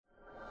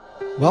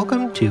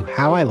Welcome to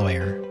How I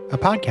Lawyer, a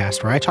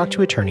podcast where I talk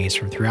to attorneys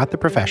from throughout the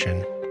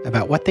profession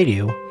about what they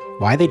do,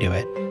 why they do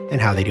it, and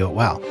how they do it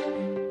well.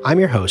 I'm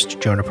your host,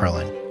 Jonah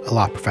Perlin, a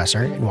law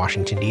professor in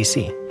Washington,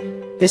 D.C.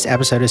 This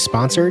episode is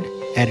sponsored,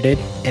 edited,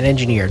 and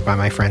engineered by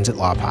my friends at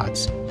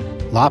LawPods.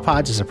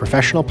 LawPods is a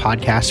professional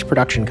podcast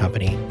production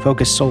company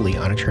focused solely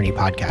on attorney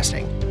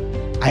podcasting.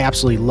 I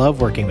absolutely love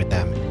working with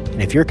them,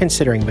 and if you're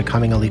considering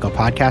becoming a legal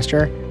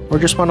podcaster or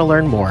just want to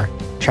learn more,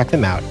 check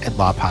them out at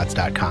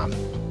lawpods.com.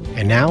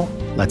 And now,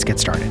 let's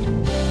get started.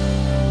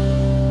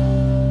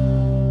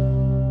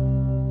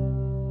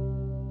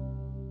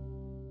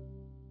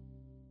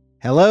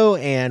 Hello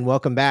and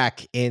welcome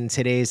back. In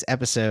today's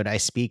episode, I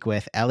speak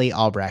with Eli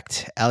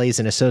Albrecht.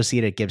 Eli's an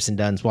associate at Gibson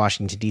Dunn's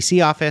Washington,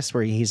 D.C. office,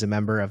 where he's a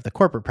member of the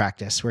corporate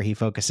practice, where he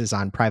focuses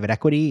on private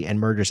equity and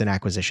mergers and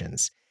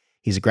acquisitions.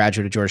 He's a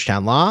graduate of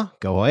Georgetown Law,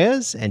 go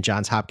Hoyas, and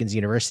Johns Hopkins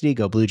University,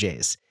 go Blue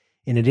Jays.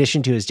 In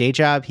addition to his day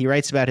job, he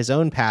writes about his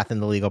own path in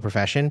the legal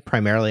profession,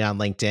 primarily on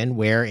LinkedIn,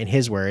 where, in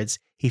his words,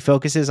 he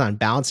focuses on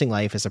balancing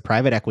life as a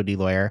private equity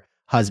lawyer,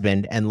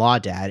 husband, and law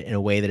dad in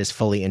a way that is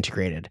fully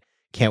integrated.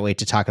 Can't wait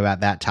to talk about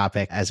that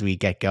topic as we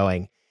get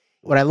going.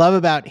 What I love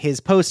about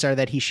his posts are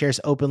that he shares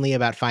openly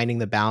about finding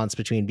the balance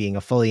between being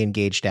a fully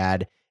engaged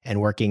dad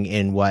and working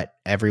in what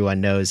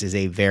everyone knows is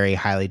a very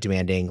highly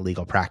demanding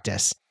legal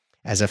practice.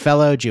 As a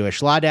fellow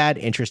Jewish law dad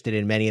interested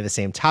in many of the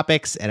same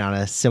topics and on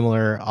a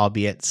similar,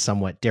 albeit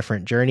somewhat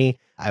different journey,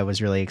 I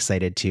was really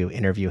excited to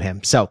interview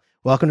him. So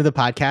welcome to the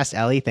podcast,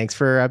 Eli. Thanks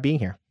for being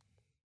here.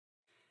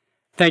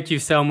 Thank you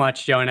so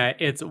much, Jonah.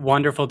 It's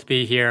wonderful to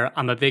be here.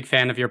 I'm a big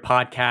fan of your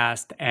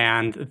podcast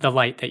and the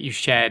light that you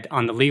shed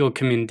on the legal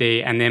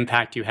community and the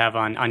impact you have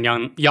on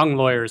young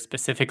lawyers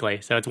specifically.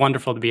 So it's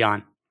wonderful to be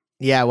on.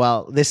 Yeah,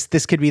 well, this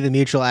could be the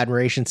Mutual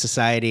Admiration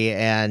Society,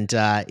 and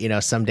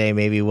someday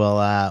maybe we'll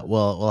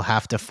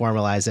have to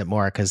formalize it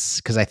more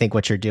because I think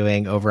what you're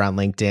doing over on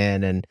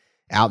LinkedIn and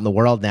out in the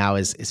world now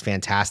is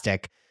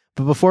fantastic.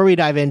 But before we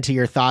dive into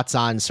your thoughts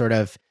on sort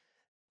of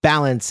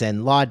balance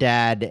and law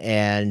dad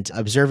and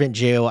observant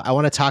Jew, I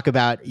want to talk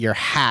about your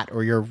hat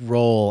or your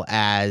role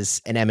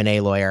as an M&A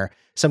lawyer.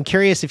 So I'm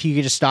curious if you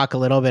could just talk a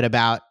little bit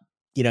about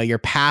your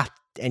path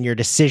and your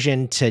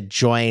decision to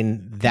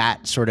join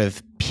that sort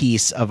of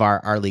piece of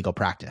our legal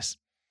practice.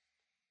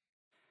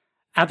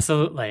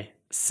 Absolutely.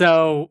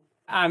 So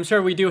I'm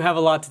sure we do have a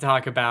lot to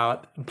talk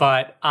about,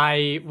 but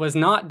I was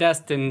not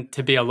destined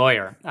to be a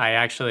lawyer. I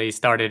actually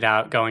started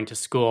out going to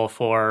school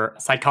for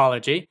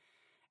psychology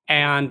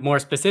and more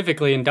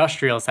specifically,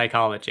 industrial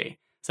psychology.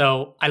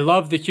 So I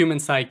love the human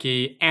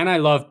psyche and I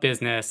love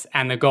business.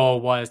 And the goal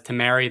was to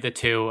marry the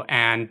two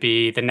and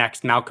be the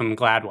next Malcolm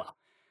Gladwell.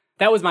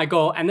 That was my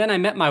goal. And then I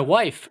met my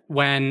wife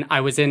when I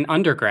was in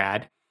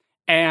undergrad,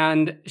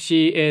 and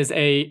she is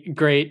a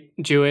great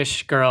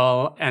Jewish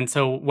girl. And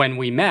so when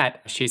we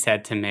met, she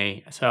said to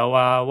me, so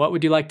what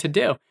would you like to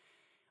do?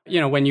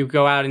 When you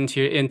go out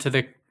into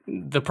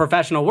the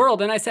professional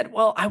world. And I said,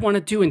 well, I want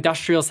to do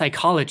industrial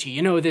psychology.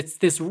 It's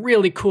this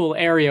really cool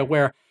area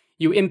where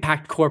you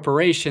impact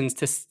corporations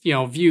to,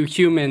 view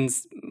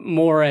humans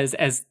more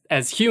as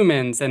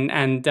humans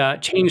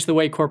and change the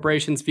way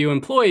corporations view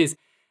employees.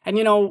 And,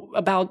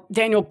 about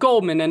Daniel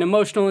Goldman and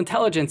emotional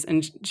intelligence.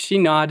 And she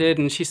nodded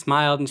and she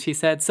smiled and she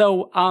said,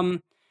 so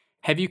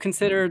have you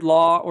considered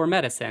law or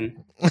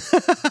medicine?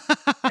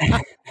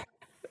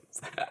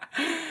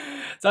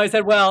 So I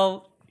said,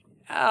 well,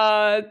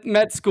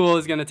 med school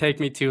is going to take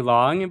me too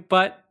long,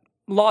 but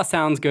law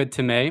sounds good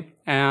to me.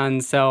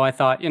 And so I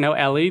thought,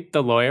 Eli,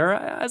 the lawyer,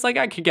 I was like,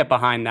 I could get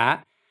behind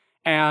that.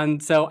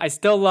 And so I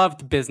still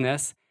loved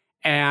business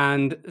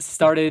and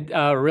started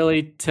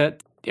really to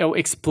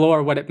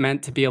explore what it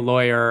meant to be a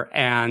lawyer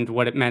and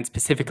what it meant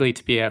specifically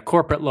to be a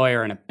corporate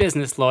lawyer and a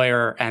business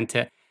lawyer and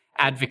to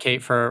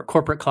advocate for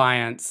corporate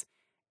clients,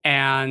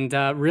 and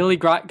really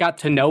got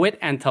to know it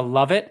and to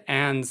love it.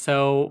 And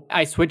so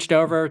I switched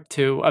over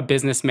to a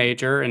business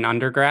major in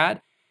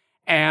undergrad,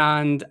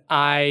 and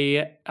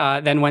I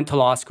then went to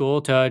law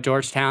school to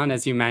Georgetown,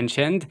 as you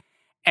mentioned.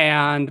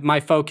 And my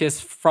focus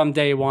from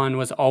day one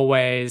was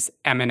always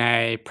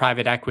M&A,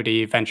 private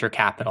equity, venture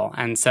capital.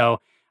 And so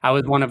I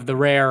was one of the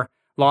rare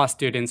law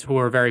students who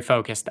were very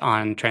focused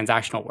on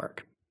transactional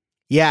work.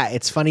 Yeah,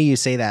 it's funny you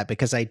say that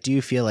because I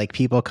do feel like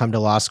people come to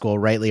law school,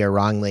 rightly or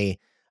wrongly,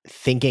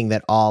 thinking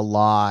that all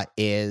law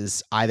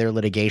is either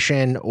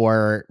litigation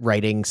or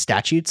writing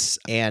statutes.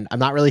 And I'm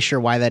not really sure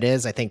why that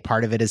is. I think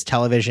part of it is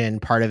television.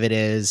 Part of it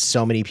is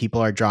so many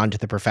people are drawn to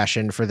the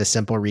profession for the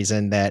simple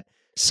reason that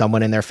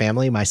someone in their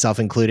family, myself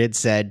included,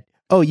 said,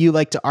 oh, you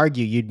like to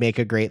argue, you'd make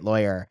a great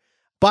lawyer.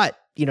 But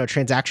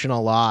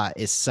transactional law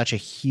is such a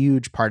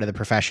huge part of the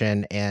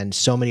profession, and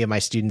so many of my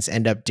students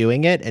end up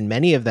doing it, and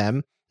many of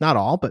them, not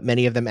all, but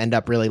many of them end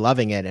up really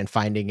loving it and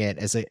finding it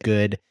as a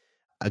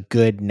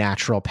good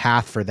natural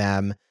path for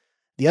them.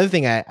 The other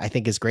thing I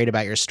think is great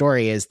about your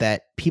story is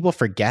that people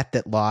forget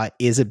that law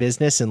is a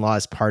business and law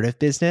is part of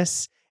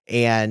business.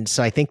 And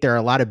so I think there are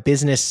a lot of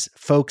business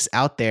folks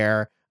out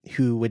there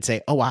who would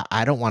say, oh,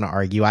 I don't want to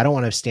argue. I don't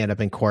want to stand up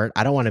in court.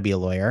 I don't want to be a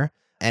lawyer.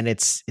 And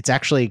it's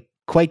actually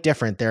quite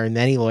different. There are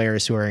many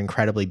lawyers who are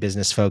incredibly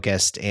business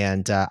focused.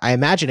 And I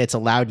imagine it's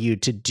allowed you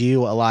to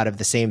do a lot of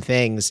the same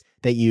things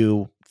that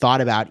you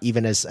thought about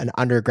even as an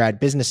undergrad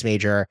business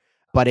major,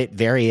 but in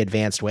very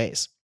advanced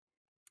ways.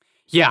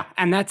 Yeah,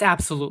 and that's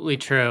absolutely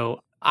true.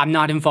 I'm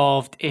not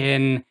involved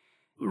in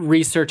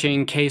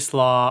researching case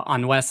law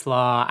on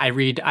Westlaw. I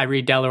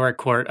read Delaware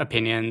court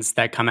opinions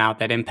that come out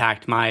that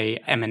impact my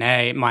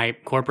M&A, my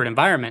corporate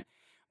environment.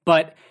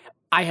 But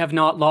I have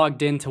not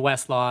logged into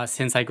Westlaw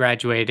since I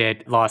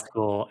graduated law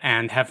school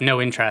and have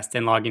no interest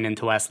in logging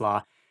into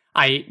Westlaw.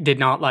 I did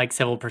not like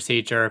civil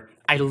procedure.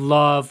 I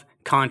love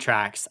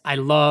contracts. I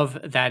love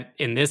that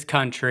in this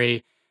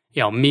country,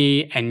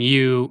 me and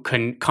you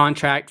can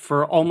contract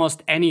for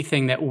almost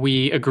anything that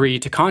we agree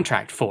to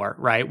contract for,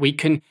 right? We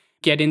can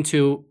get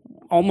into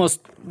almost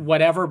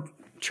whatever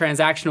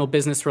transactional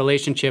business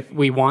relationship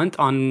we want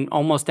on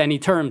almost any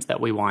terms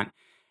that we want.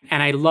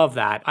 And I love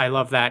that. I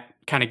love that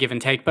kind of give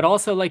and take. But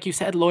also, like you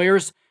said,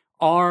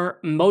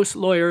 most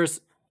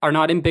lawyers are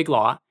not in big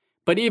law,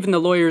 but even the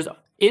lawyers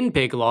in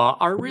big law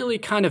are really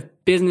kind of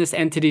business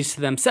entities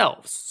to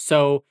themselves.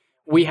 So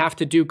we have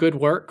to do good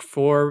work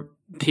for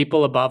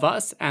people above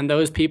us, and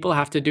those people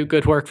have to do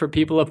good work for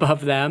people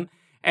above them,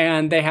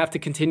 and they have to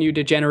continue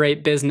to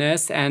generate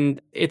business.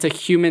 And it's a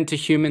human to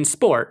human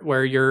sport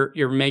where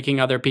you're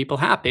making other people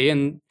happy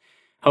and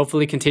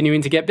hopefully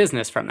continuing to get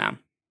business from them.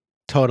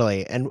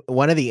 Totally. And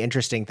one of the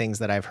interesting things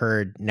that I've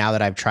heard now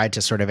that I've tried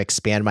to sort of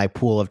expand my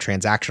pool of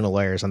transactional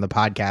lawyers on the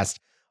podcast,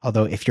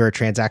 although if you're a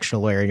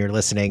transactional lawyer and you're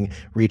listening,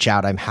 reach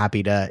out. I'm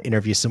happy to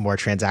interview some more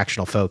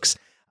transactional folks,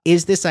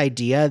 is this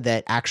idea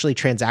that actually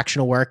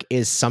transactional work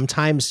is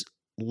sometimes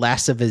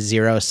less of a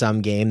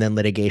zero-sum game than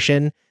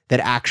litigation, that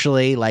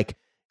actually like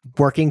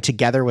working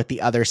together with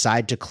the other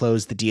side to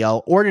close the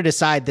deal or to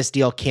decide this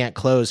deal can't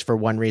close for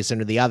one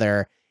reason or the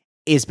other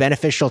is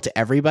beneficial to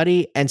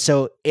everybody. And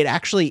so it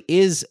actually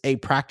is a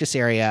practice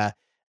area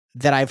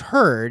that I've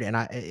heard, and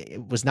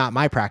it was not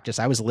my practice,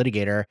 I was a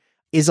litigator,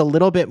 is a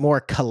little bit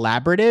more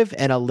collaborative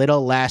and a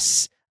little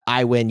less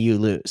I win, you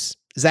lose.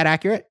 Is that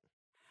accurate?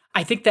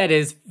 I think that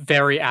is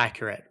very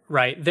accurate,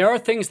 right? There are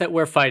things that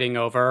we're fighting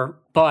over,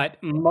 but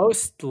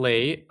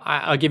mostly,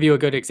 I'll give you a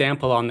good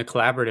example on the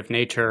collaborative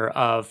nature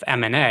of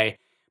M&A.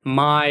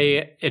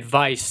 My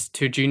advice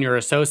to junior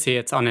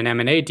associates on an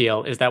M&A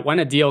deal is that when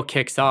a deal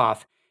kicks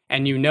off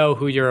and you know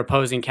who your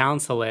opposing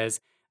counsel is,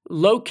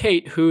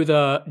 locate who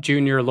the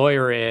junior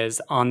lawyer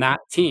is on that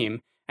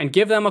team and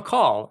give them a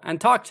call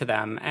and talk to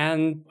them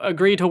and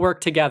agree to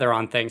work together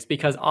on things,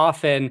 because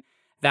often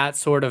that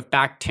sort of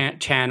back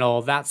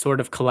channel, that sort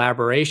of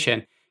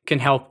collaboration can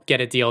help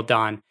get a deal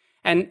done.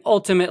 And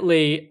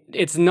ultimately,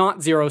 it's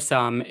not zero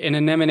sum. In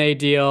an M&A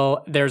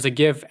deal, there's a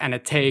give and a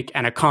take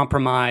and a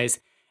compromise,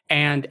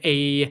 and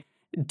a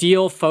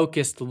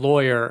deal-focused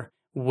lawyer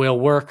will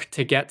work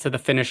to get to the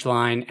finish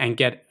line and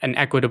get an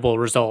equitable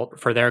result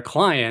for their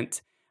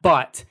client.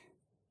 But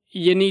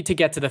you need to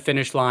get to the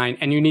finish line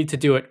and you need to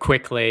do it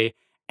quickly.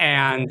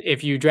 And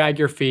if you drag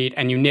your feet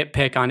and you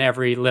nitpick on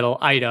every little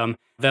item,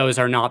 those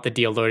are not the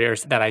deal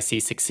lawyers that I see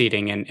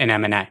succeeding in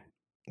M&A.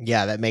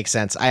 Yeah, that makes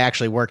sense. I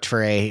actually worked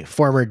for a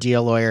former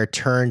deal lawyer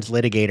turned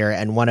litigator,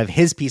 and one of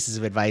his pieces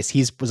of advice,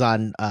 he was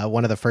on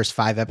one of the first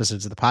 5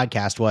 episodes of the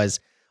podcast,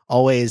 was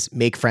always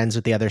make friends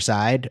with the other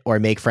side, or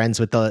make friends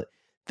with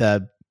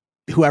the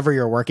whoever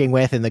you're working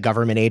with in the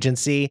government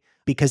agency,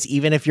 because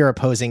even if you're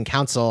opposing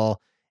counsel,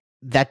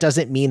 that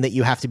doesn't mean that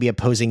you have to be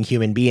opposing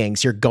human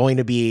beings. You're going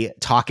to be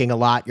talking a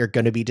lot. You're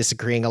going to be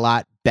disagreeing a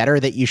lot. Better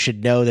that you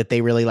should know that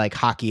they really like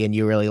hockey and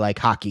you really like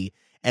hockey.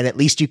 And at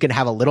least you can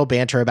have a little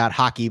banter about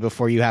hockey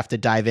before you have to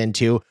dive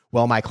into,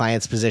 well, my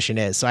client's position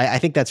is. So I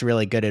think that's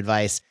really good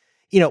advice.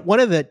 One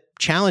of the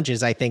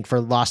challenges, I think,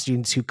 for law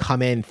students who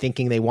come in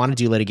thinking they want to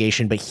do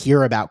litigation, but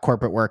hear about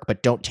corporate work,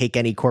 but don't take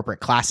any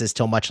corporate classes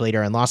till much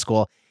later in law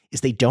school,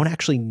 is they don't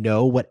actually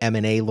know what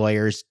M&A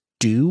lawyers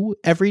do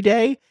every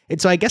day. And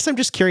so I guess I'm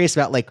just curious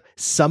about like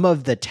some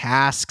of the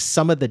tasks,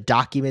 some of the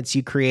documents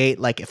you create.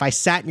 Like if I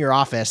sat in your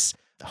office,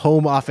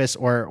 home office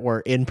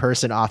or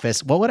in-person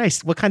office,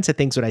 what kinds of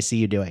things would I see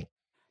you doing?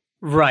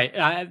 Right.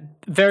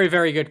 Very,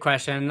 very good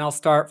question. And I'll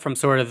start from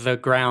sort of the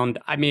ground.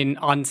 I mean,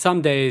 on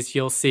some days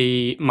you'll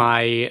see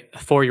my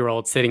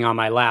 4-year-old sitting on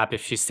my lap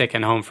if she's sick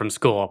and home from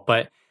school,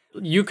 but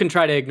you can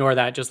try to ignore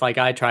that just like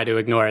I try to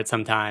ignore it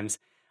sometimes.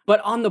 But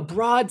on the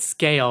broad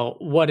scale,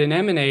 what an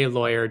M&A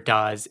lawyer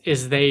does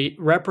is they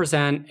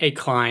represent a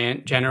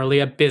client, generally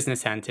a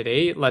business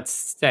entity. Let's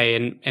say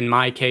in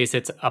my case,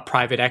 it's a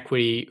private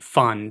equity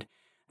fund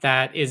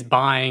that is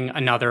buying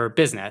another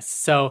business.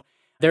 So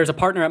there's a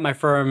partner at my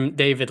firm,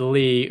 David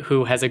Lee,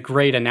 who has a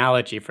great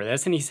analogy for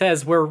this. And he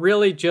says, we're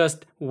really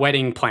just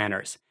wedding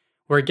planners.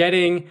 We're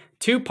getting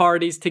 2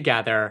 parties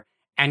together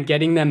and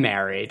getting them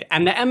married.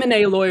 And the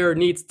M&A lawyer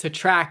needs to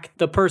track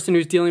the person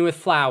who's dealing with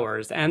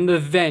flowers and the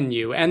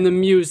venue and the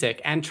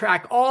music and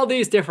track all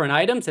these different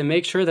items and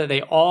make sure that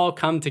they all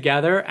come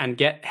together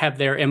and have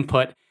their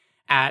input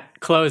at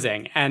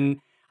closing. And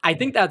I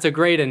think that's a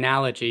great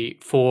analogy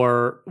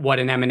for what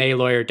an M&A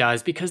lawyer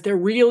does because they're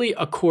really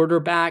a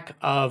quarterback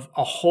of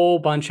a whole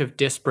bunch of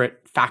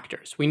disparate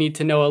factors. We need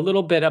to know a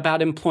little bit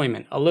about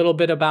employment, a little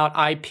bit about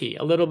IP,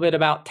 a little bit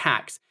about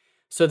tax,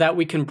 so that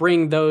we can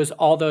bring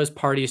all those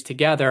parties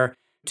together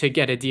to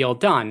get a deal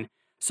done.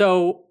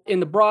 So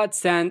in the broad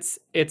sense,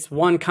 it's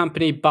one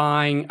company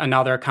buying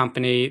another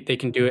company. They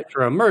can do it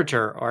through a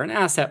merger or an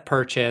asset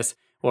purchase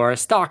or a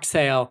stock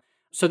sale.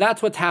 So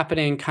that's what's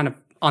happening kind of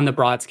on the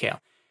broad scale.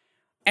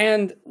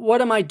 And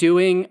what am I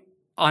doing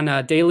on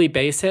a daily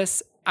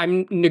basis?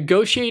 I'm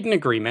negotiating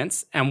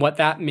agreements. And what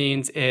that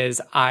means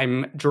is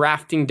I'm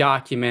drafting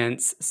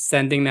documents,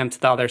 sending them to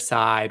the other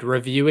side,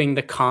 reviewing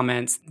the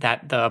comments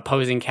that the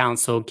opposing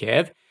counsel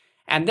give,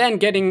 and then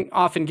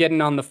often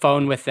getting on the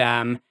phone with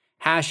them,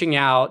 hashing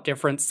out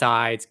different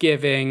sides,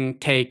 giving,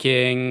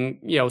 taking,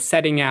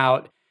 setting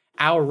out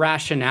our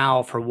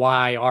rationale for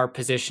why our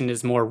position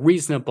is more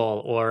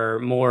reasonable or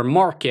more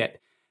market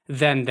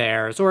than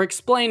theirs, or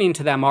explaining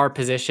to them our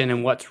position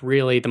and what's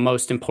really the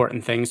most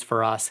important things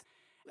for us.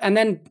 And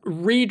then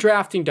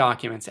redrafting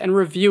documents and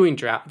reviewing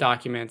draft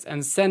documents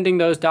and sending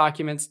those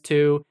documents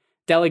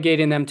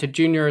delegating them to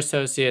junior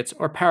associates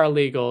or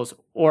paralegals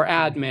or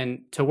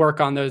admin to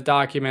work on those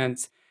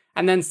documents,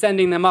 and then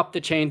sending them up the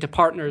chain to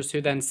partners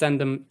who then send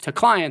them to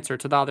clients or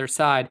to the other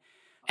side.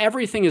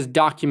 Everything is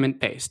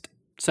document-based.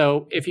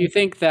 So if you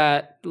think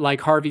that, like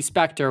Harvey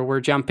Specter, we're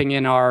jumping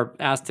in our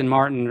Aston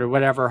Martin or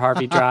whatever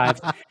Harvey drives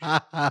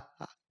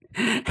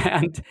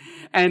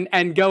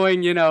and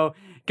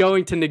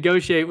going to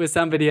negotiate with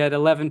somebody at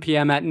 11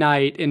 p.m. at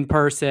night in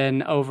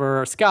person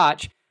over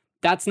scotch,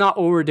 that's not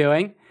what we're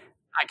doing.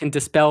 I can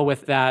dispel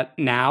with that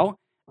now.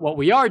 What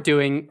we are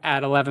doing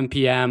at 11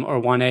 p.m. or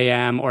 1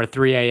 a.m. or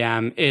 3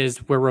 a.m.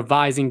 is we're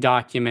revising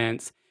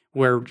documents,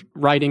 we're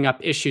writing up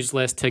issues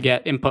lists to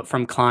get input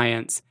from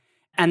clients,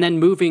 and then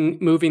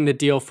moving the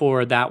deal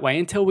forward that way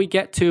until we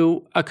get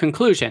to a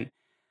conclusion.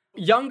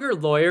 Younger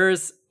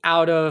lawyers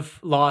out of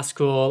law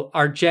school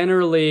are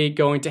generally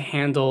going to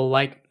handle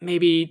like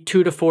maybe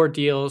 2 to 4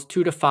 deals,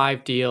 2 to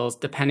 5 deals,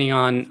 depending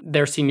on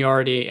their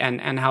seniority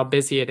and how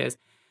busy it is.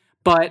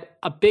 But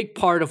a big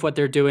part of what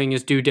they're doing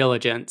is due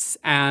diligence,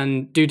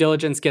 and due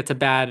diligence gets a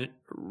bad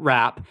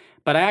rap.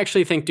 But I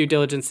actually think due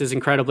diligence is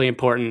incredibly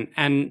important.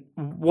 And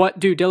what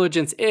due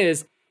diligence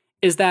is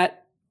that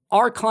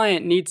our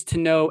client needs to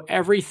know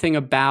everything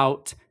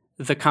about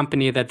the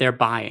company that they're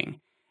buying.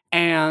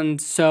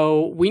 And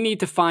so we need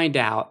to find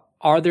out,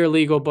 are their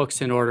legal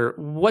books in order?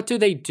 What do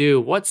they do?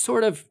 What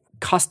sort of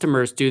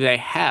customers do they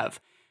have?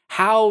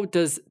 How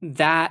does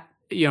that,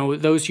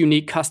 those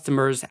unique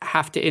customers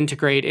have to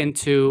integrate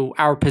into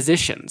our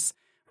positions,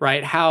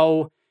 right?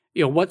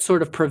 What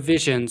sort of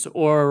provisions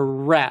or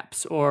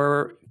reps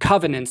or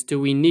covenants do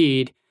we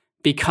need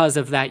because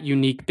of that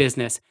unique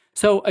business?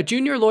 So a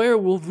junior lawyer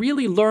will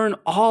really learn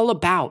all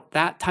about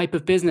that type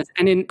of business.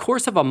 And in the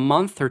course of a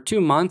month or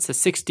 2 months, a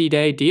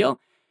 60-day deal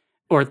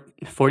or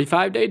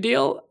 45-day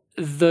deal,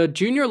 the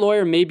junior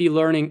lawyer may be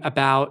learning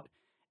about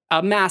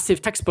a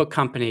massive textbook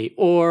company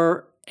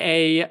or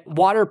a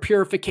water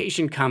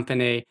purification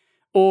company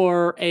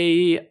or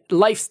a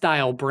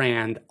lifestyle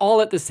brand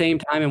all at the same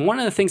time. And one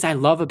of the things I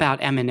love about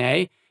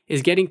M&A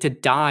is getting to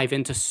dive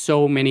into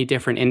so many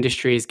different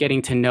industries,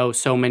 getting to know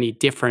so many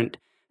different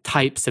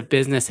types of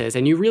businesses,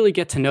 and you really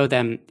get to know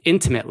them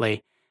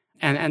intimately.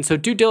 And so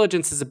due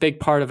diligence is a big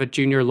part of a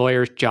junior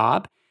lawyer's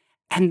job.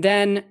 And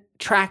then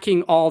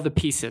tracking all the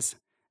pieces.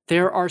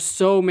 There are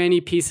so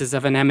many pieces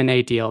of an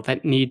M&A deal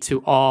that need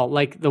to all,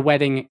 like the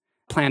wedding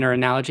planner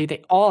analogy,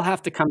 they all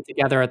have to come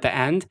together at the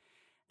end.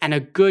 And a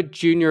good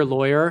junior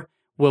lawyer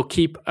will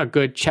keep a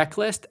good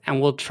checklist and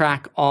will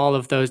track all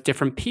of those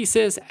different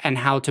pieces and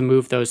how to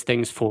move those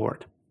things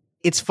forward.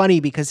 It's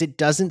funny because it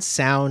doesn't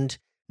sound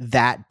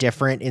that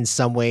different in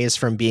some ways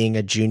from being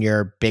a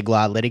junior big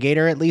law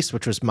litigator, at least,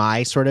 which was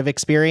my sort of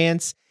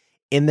experience,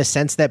 in the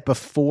sense that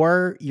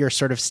before you're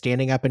sort of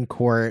standing up in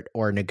court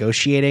or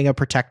negotiating a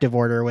protective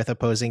order with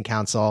opposing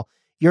counsel,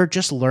 you're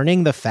just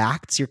learning the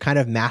facts. You're kind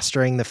of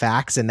mastering the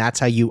facts, and that's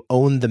how you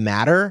own the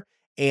matter.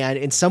 And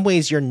in some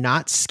ways, you're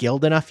not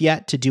skilled enough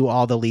yet to do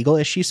all the legal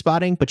issue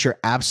spotting, but you're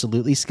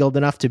absolutely skilled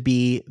enough to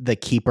be the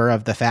keeper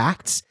of the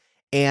facts.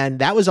 And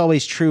that was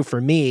always true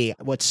for me.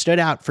 What stood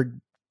out for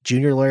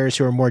junior lawyers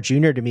who are more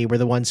junior to me were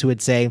the ones who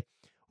would say,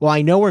 well,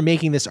 I know we're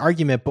making this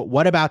argument, but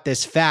what about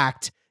this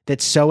fact that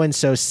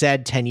so-and-so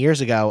said 10 years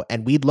ago?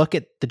 And we'd look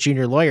at the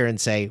junior lawyer and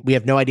say, we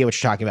have no idea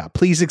what you're talking about.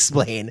 Please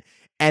explain.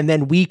 And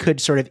then we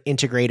could sort of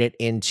integrate it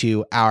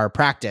into our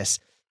practice.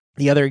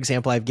 The other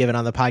example I've given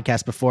on the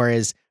podcast before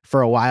is,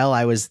 for a while,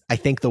 I was, I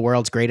think, the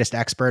world's greatest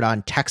expert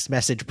on text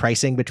message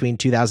pricing between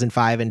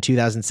 2005 and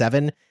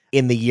 2007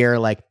 in the year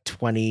like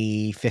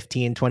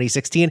 2015,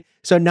 2016.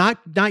 So not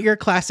your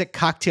classic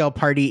cocktail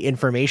party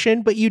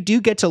information, but you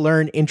do get to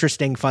learn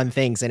interesting, fun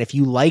things. And if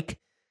you like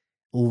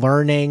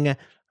learning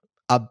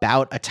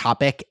about a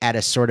topic at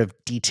a sort of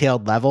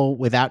detailed level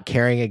without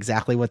caring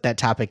exactly what that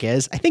topic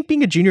is, I think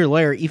being a junior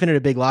lawyer, even at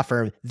a big law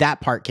firm,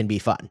 that part can be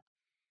fun.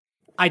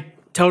 I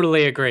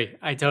Totally agree.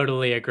 I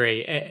totally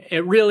agree.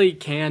 It really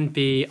can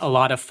be a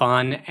lot of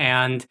fun.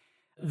 And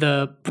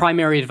the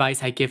primary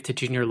advice I give to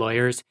junior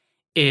lawyers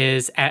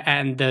is,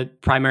 and the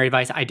primary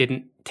advice I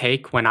didn't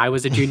take when I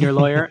was a junior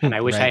lawyer, and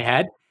I wish I Right.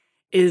 had,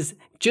 is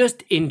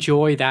just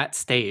enjoy that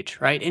stage,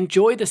 right?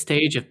 Enjoy the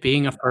stage of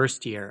being a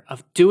first year,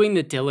 of doing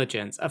the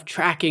diligence, of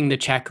tracking the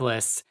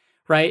checklists,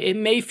 right? It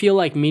may feel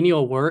like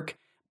menial work,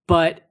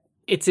 but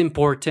it's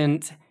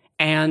important,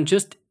 and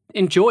just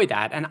enjoy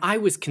that. And I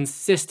was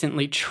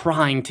consistently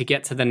trying to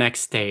get to the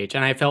next stage,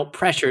 and I felt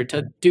pressured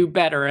to do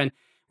better. And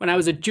when I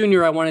was a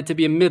junior, I wanted to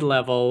be a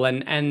mid-level,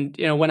 and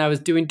when I was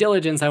doing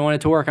diligence, I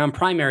wanted to work on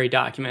primary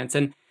documents.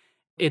 And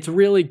it's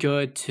really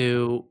good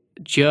to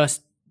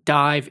just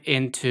dive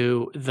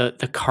into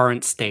the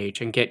current stage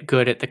and get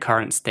good at the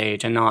current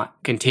stage and not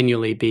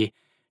continually be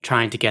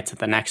trying to get to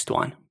the next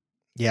one.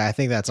 Yeah, I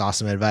think that's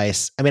awesome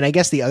advice. I mean, I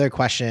guess the other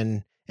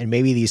question, and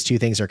maybe these two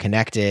things are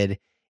connected,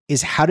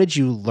 is how did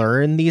you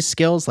learn these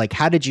skills? Like,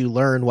 how did you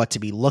learn what to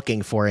be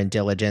looking for in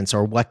diligence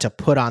or what to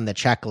put on the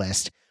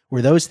checklist?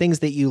 Were those things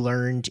that you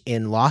learned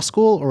in law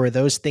school, or were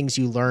those things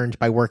you learned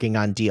by working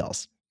on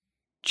deals?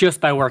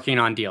 Just by working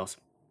on deals.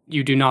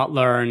 You do not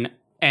learn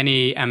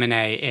any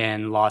M&A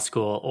in law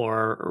school,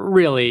 or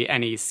really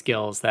any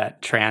skills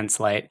that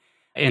translate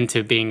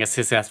into being a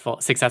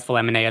successful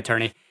M&A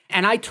attorney.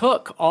 And I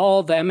took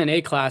all the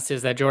M&A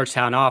classes that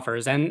Georgetown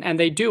offers, and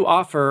they do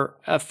offer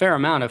a fair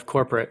amount of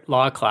corporate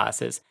law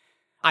classes.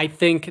 I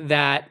think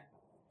that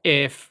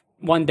if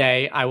one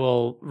day I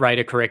will write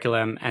a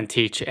curriculum and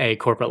teach a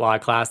corporate law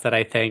class that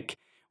I think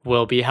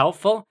will be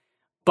helpful,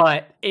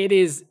 but it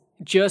is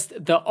just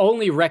the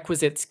only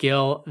requisite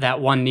skill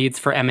that one needs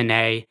for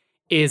M&A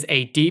is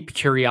a deep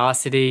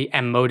curiosity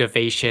and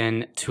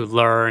motivation to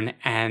learn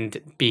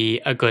and be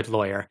a good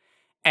lawyer.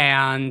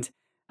 And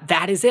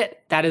that is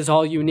it. That is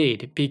all you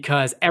need,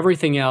 because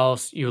everything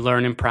else you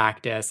learn in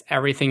practice,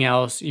 everything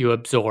else you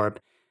absorb.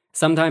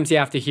 Sometimes you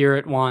have to hear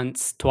it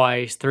once,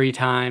 twice, 3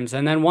 times,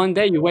 and then one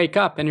day you wake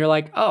up and you're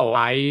like, oh,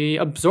 I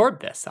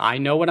absorbed this. I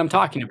know what I'm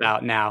talking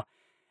about now.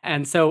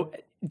 And so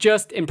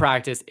just in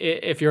practice,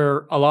 if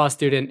you're a law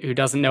student who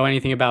doesn't know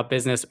anything about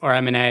business or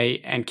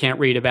M&A and can't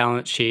read a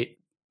balance sheet,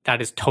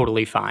 that is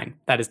totally fine.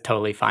 That is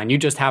totally fine. You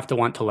just have to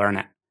want to learn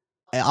it.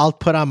 I'll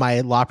put on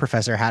my law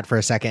professor hat for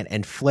a second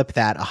and flip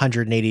that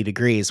 180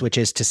 degrees, which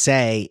is to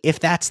say, if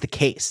that's the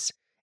case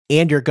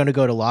and you're going to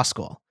go to law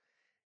school,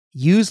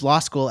 use law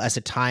school as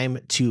a time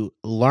to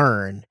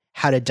learn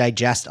how to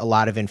digest a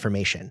lot of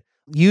information.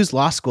 Use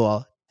law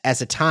school as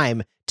a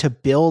time to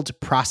build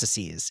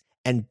processes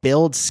and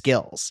build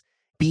skills.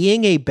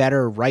 Being a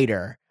better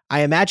writer,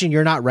 I imagine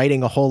you're not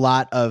writing a whole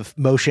lot of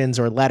motions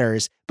or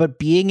letters, but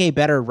being a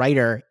better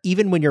writer,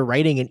 even when you're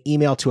writing an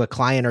email to a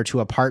client or to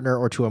a partner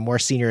or to a more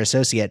senior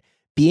associate,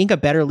 being a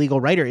better legal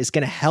writer is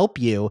going to help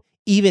you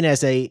even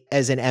as an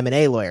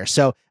M&A lawyer.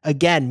 So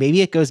again,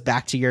 maybe it goes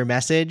back to your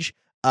message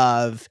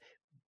of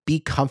be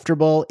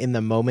comfortable in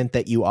the moment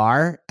that you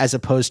are, as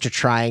opposed to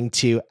trying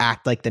to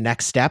act like the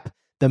next step.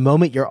 The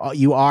moment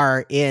you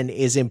are in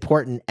is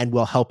important and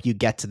will help you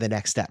get to the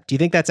next step. Do you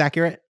think that's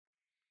accurate?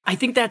 I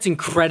think that's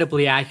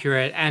incredibly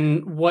accurate.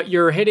 And what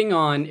you're hitting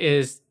on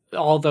is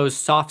all those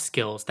soft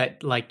skills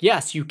that, like,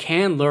 yes, you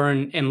can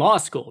learn in law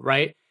school,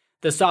 right?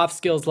 The soft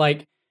skills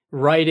like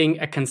writing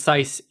a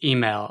concise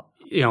email.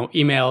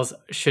 Emails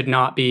should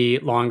not be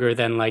longer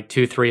than like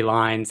 2-3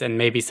 lines and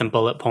maybe some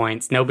bullet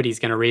points. Nobody's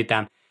going to read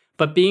them.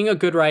 But being a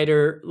good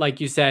writer, like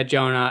you said,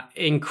 Jonah,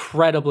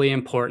 incredibly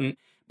important.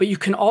 But you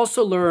can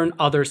also learn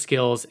other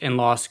skills in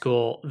law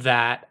school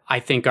that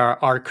I think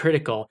are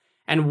critical.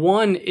 And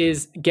one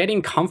is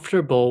getting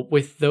comfortable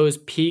with those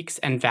peaks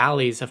and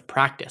valleys of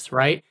practice,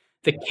 right?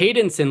 The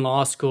cadence in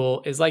law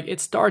school is like it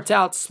starts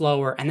out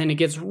slower and then it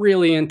gets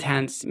really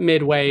intense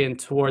midway and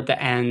toward the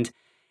end.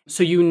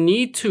 So you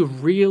need to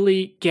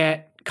really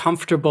get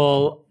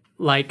comfortable,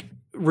 like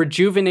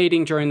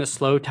rejuvenating during the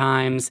slow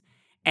times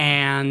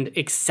and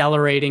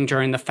accelerating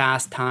during the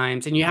fast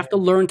times. And you have to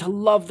learn to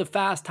love the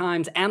fast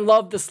times and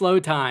love the slow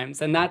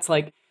times. And that's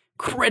like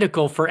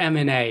critical for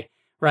M&A.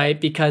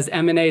 Right? Because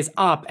M&A is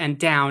up and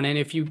down. And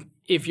if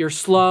you're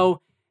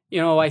slow,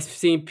 I've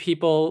seen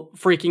people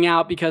freaking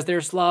out because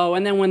they're slow.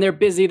 And then when they're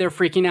busy, they're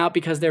freaking out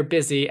because they're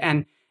busy.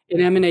 And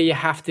in M&A, you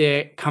have to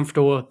get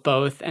comfortable with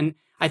both. And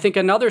I think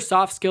another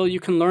soft skill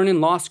you can learn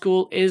in law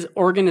school is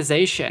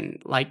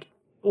organization, like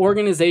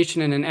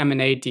organization in an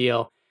M&A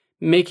deal,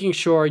 making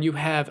sure you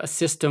have a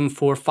system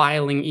for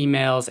filing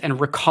emails and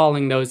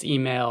recalling those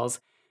emails,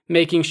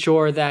 making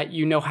sure that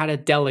you know how to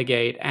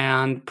delegate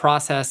and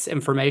process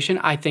information.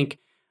 I think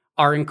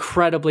are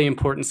incredibly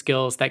important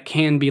skills that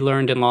can be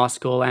learned in law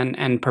school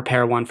and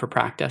prepare one for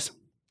practice.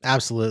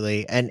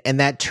 Absolutely. And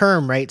that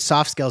term, right,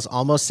 soft skills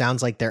almost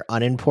sounds like they're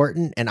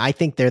unimportant. And I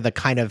think they're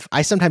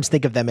I sometimes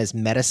think of them as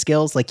meta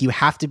skills. Like you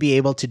have to be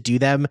able to do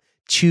them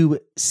to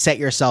set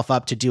yourself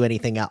up to do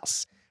anything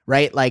else,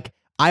 right? Like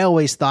I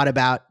always thought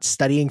about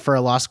studying for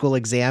a law school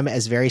exam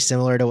as very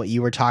similar to what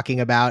you were talking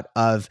about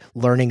of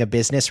learning a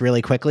business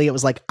really quickly. It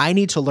was like, I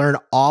need to learn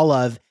all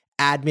of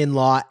admin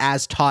law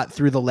as taught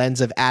through the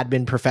lens of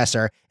admin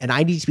professor, and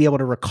I need to be able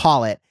to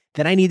recall it,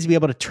 then I need to be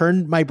able to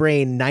turn my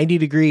brain 90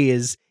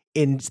 degrees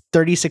in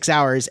 36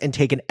 hours and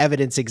take an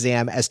evidence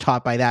exam as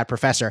taught by that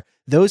professor.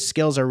 Those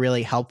skills are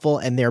really helpful,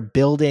 and they're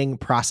building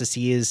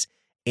processes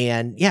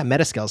and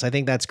meta skills. I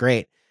think that's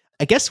great.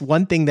 I guess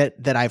one thing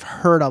that I've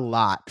heard a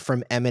lot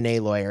from M&A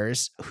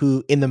lawyers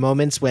who, in the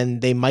moments when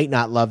they might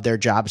not love their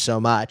job so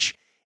much,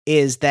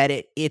 is that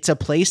it's a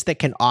place that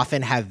can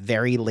often have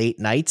very late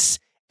nights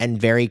and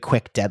very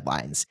quick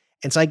deadlines.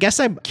 And so I guess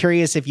I'm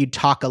curious if you'd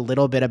talk a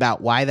little bit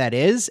about why that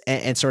is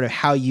and sort of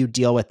how you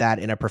deal with that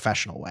in a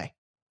professional way.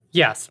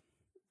 Yes.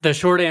 The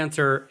short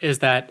answer is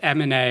that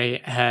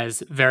M&A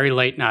has very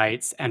late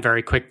nights and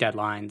very quick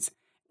deadlines.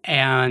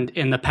 And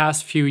in the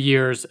past few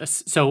years,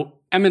 so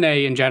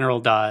M&A in general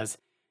does.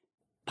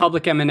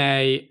 Public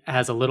M&A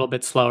has a little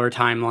bit slower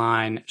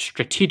timeline.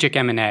 Strategic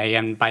M&A,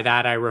 and by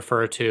that I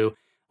refer to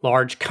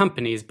large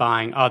companies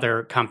buying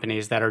other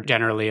companies that are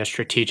generally a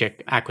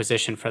strategic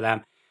acquisition for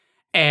them.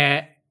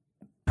 And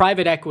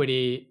private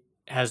equity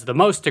has the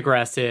most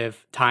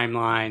aggressive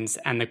timelines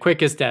and the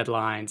quickest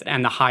deadlines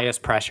and the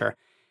highest pressure.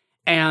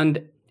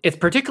 And it's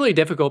particularly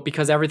difficult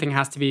because everything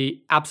has to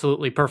be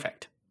absolutely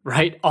perfect,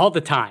 right? All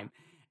the time.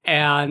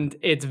 And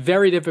it's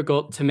very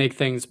difficult to make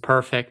things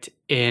perfect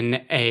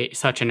in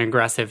such an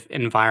aggressive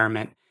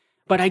environment.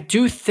 But I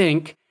do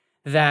think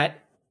that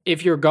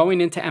if you're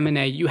going into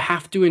M&A, you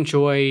have to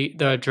enjoy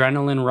the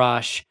adrenaline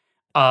rush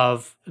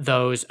of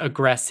those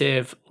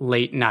aggressive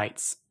late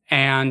nights.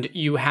 And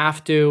you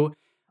have to,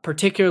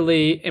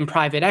 particularly in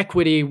private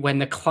equity, when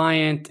the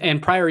client, in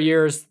prior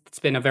years, it's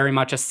been very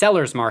much a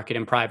seller's market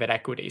in private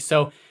equity.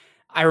 So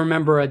I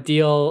remember a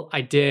deal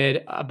I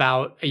did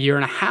about a year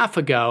and a half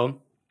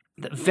ago,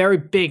 very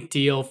big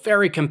deal,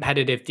 very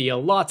competitive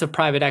deal. Lots of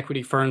private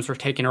equity firms were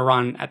taking a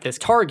run at this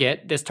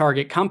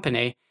target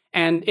company,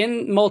 and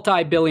in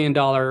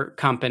multi-billion-dollar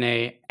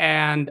company.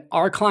 And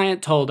our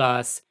client told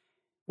us,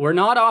 we're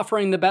not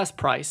offering the best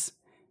price,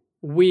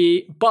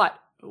 but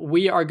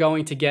we are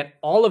going to get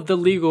all of the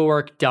legal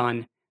work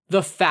done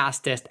the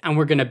fastest, and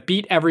we're going to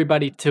beat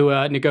everybody to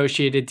a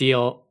negotiated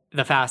deal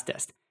the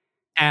fastest.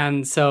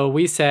 And so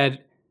we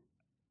said,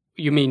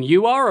 you mean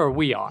you are or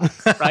we are,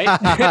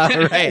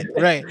 right?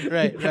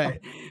 right.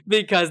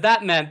 Because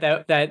that meant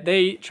that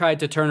they tried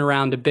to turn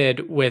around a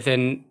bid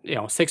within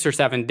 6 or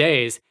 7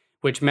 days,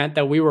 which meant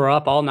that we were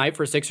up all night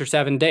for 6 or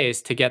 7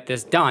 days to get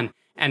this done.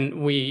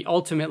 And we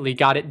ultimately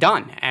got it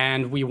done.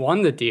 And we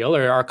won the deal,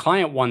 or our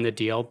client won the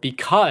deal,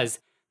 because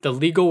the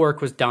legal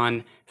work was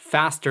done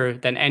faster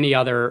than any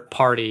other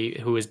party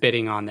who was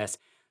bidding on this.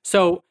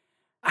 So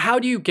how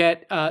do you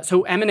get,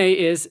 so M&A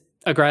is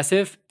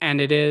aggressive, and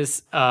it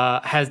is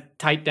has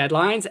tight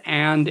deadlines,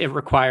 and it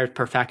requires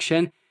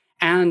perfection.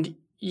 And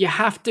you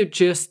have to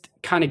just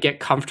kind of get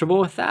comfortable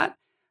with that.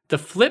 The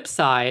flip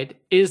side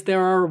is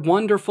there are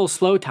wonderful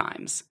slow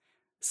times.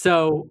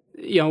 So,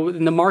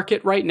 the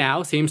market right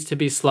now seems to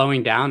be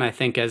slowing down, I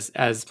think,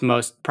 as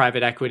most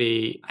private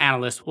equity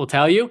analysts will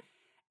tell you.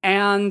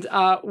 And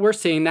we're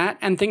seeing that,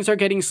 and things are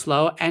getting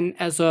slow. And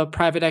as a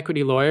private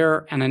equity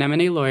lawyer and an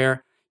M&A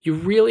lawyer, you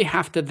really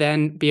have to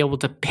then be able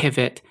to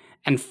pivot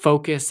and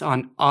focus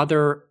on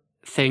other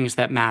things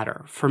that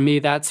matter. For me,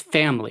 that's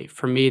family.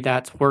 For me,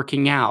 that's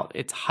working out.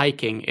 It's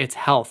hiking. It's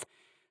health.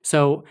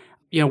 So,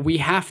 we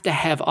have to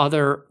have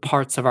other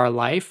parts of our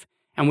life,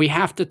 and we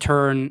have to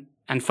turn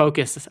and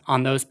focus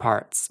on those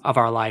parts of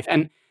our life.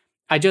 And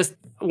I just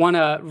want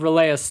to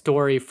relay a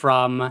story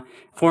from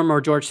former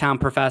Georgetown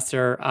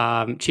professor,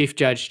 Chief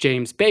Judge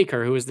James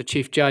Baker, who was the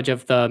chief judge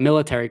of the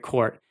military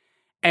court.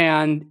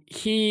 And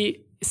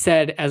he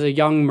said, as a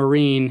young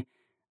Marine,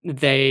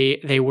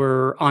 they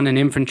were on an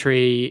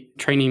infantry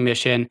training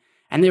mission,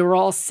 and they were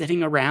all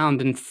sitting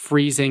around and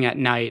freezing at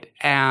night.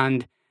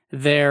 And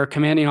their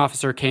commanding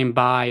officer came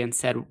by and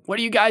said, "What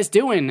are you guys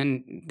doing?"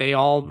 And they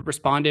all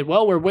responded,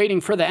 "Well, we're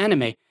waiting for the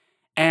enemy."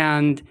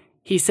 And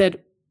he said,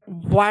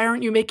 "Why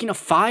aren't you making a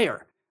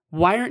fire?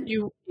 Why aren't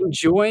you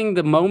enjoying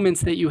the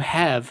moments that you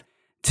have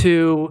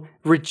to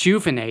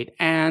rejuvenate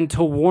and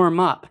to warm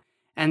up?"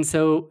 And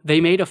so they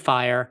made a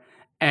fire,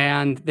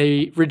 and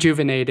they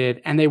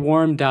rejuvenated, and they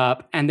warmed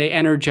up, and they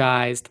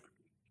energized,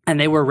 and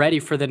they were ready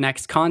for the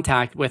next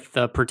contact with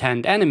the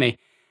pretend enemy.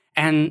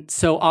 And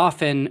so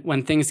often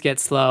when things get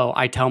slow,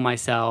 I tell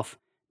myself,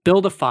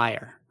 build a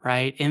fire,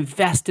 right?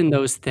 Invest in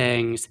those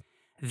things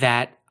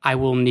that I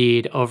will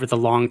need over the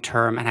long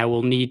term, and I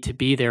will need to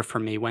be there for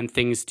me when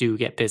things do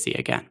get busy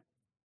again.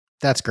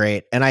 That's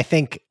great. And I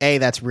think, A,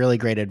 that's really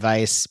great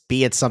advice.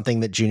 B, it's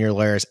something that junior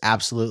lawyers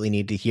absolutely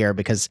need to hear,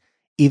 because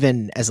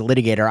even as a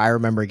litigator, I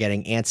remember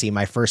getting antsy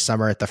my first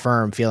summer at the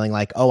firm, feeling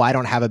like, oh, I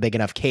don't have a big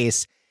enough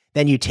case.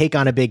 Then you take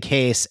on a big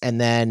case,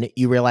 and then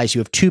you realize you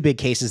have two big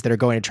cases that are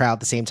going to trial at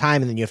the same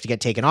time, and then you have to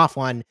get taken off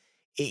one.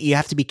 You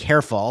have to be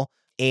careful.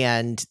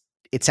 And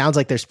it sounds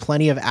like there's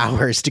plenty of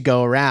hours to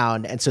go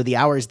around. And so the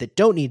hours that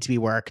don't need to be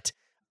worked,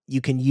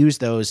 you can use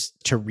those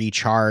to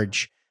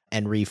recharge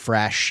and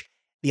refresh.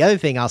 The other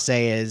thing I'll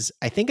say is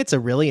I think it's a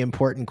really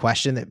important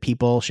question that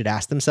people should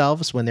ask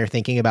themselves when they're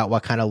thinking about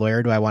what kind of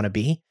lawyer do I want to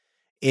be,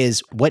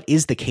 is what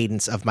is the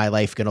cadence of my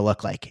life going to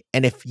look like?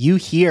 And if you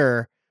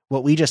hear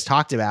what we just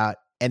talked about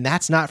and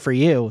that's not for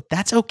you,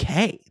 that's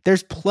okay.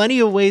 There's plenty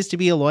of ways to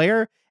be a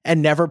lawyer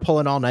and never pull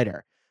an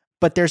all-nighter.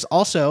 But there's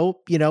also,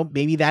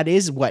 maybe that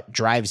is what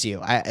drives you.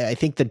 I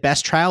think the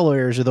best trial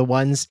lawyers are the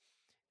ones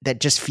that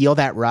just feel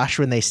that rush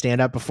when they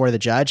stand up before the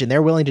judge and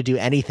they're willing to do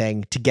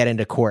anything to get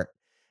into court.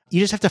 You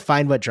just have to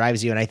find what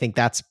drives you. And I think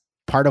that's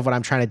part of what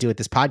I'm trying to do with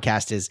this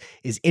podcast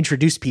is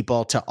introduce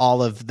people to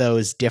all of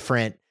those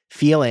different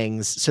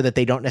feelings so that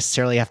they don't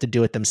necessarily have to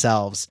do it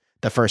themselves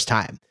the first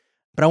time.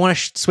 But I want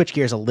to switch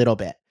gears a little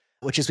bit,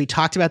 which is we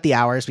talked about the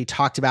hours, we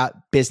talked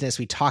about business,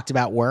 we talked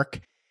about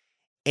work.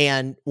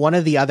 And one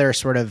of the other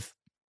sort of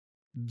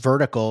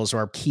verticals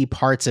or key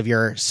parts of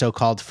your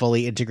so-called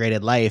fully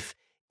integrated life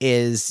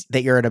is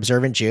that you're an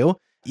observant Jew.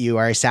 You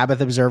are a Sabbath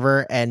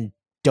observer and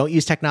don't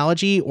use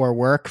technology or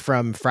work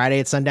from Friday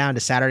at sundown to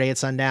Saturday at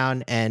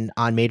sundown and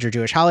on major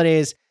Jewish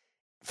holidays.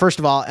 First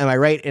of all, am I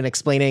right in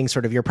explaining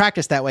sort of your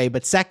practice that way?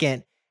 But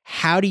second,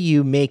 how do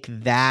you make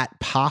that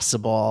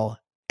possible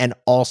and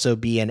also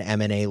be an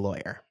M&A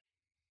lawyer?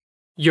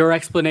 Your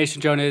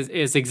explanation, Jonah,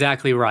 is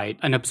exactly right.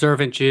 An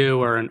observant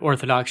Jew or an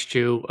Orthodox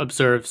Jew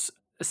observes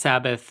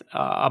Sabbath,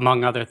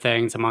 among other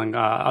things, among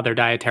other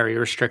dietary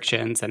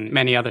restrictions and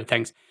many other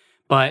things.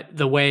 But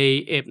the way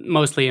it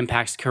mostly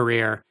impacts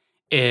career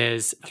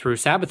is through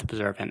Sabbath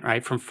observant,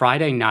 right? From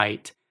Friday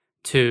night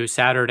to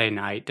Saturday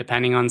night,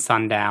 depending on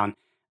sundown,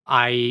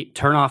 I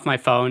turn off my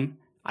phone,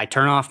 I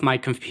turn off my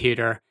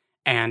computer,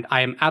 and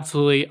I am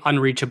absolutely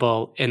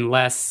unreachable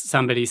unless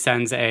somebody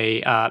sends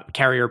a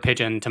carrier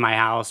pigeon to my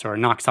house or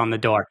knocks on the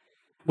door,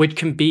 which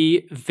can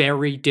be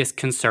very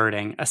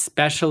disconcerting,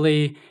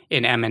 especially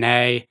in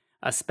M&A,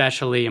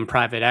 especially in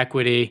private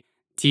equity.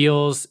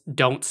 Deals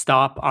don't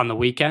stop on the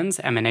weekends.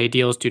 M&A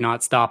deals do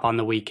not stop on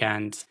the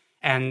weekends.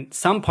 And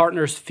some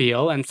partners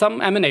feel, and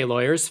some M&A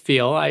lawyers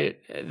feel,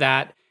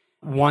 that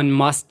one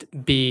must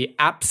be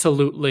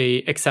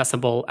absolutely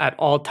accessible at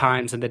all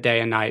times of the day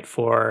and night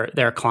for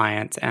their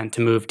clients and to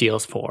move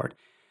deals forward.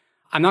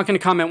 I'm not going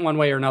to comment one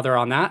way or another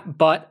on that,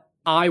 but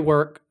I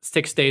work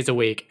 6 days a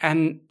week.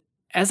 And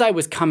as I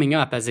was coming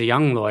up as a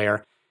young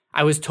lawyer,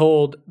 I was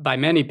told by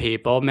many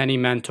people, many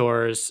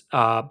mentors,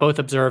 both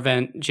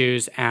observant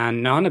Jews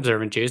and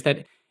non-observant Jews,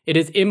 that it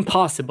is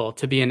impossible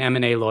to be an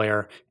M&A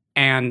lawyer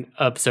and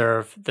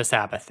observe the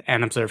Sabbath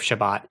and observe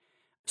Shabbat.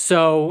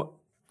 So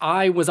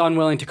I was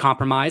unwilling to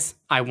compromise.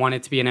 I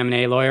wanted to be an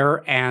M&A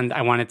lawyer and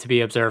I wanted to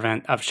be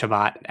observant of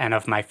Shabbat and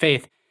of my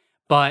faith.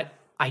 But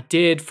I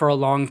did for a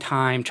long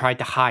time tried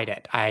to hide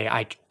it.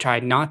 I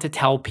tried not to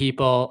tell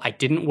people. I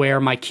didn't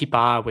wear my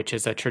kippah, which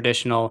is a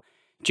traditional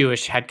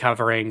Jewish head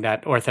covering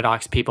that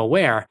Orthodox people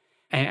wear.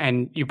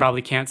 And you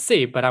probably can't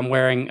see, but I'm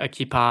wearing a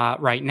kippah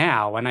right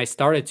now. And I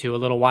started to a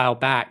little while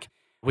back,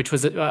 which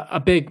was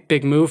a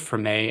big move for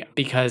me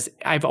because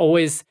I've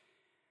always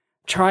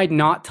tried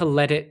not to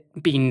let it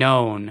be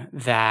known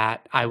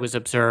that I was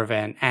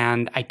observant,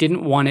 and I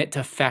didn't want it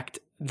to affect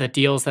the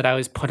deals that I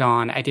was put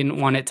on. I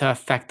didn't want it to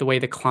affect the way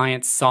the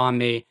clients saw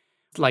me,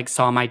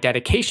 saw my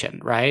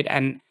dedication, right?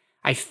 And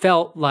I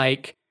felt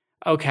like,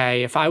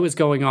 okay, if I was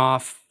going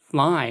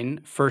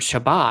offline for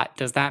Shabbat,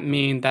 does that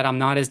mean that I'm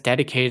not as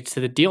dedicated to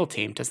the deal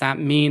team? Does that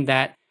mean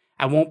that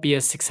I won't be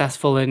as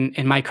successful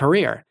in my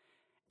career?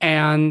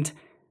 And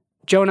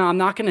Jonah, I'm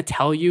not going to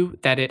tell you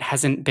that it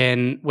hasn't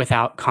been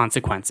without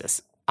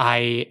consequences.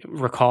 I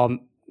recall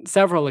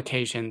several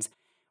occasions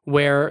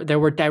where there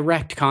were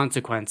direct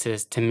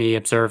consequences to me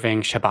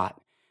observing Shabbat.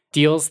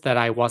 Deals that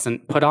I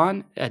wasn't put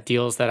on,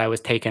 deals that I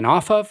was taken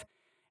off of,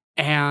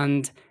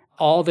 and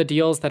all the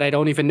deals that I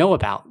don't even know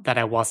about that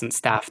I wasn't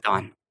staffed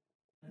on.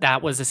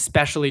 That was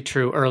especially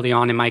true early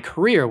on in my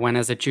career when,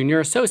 as a junior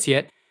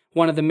associate,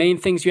 one of the main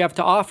things you have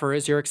to offer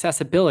is your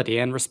accessibility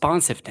and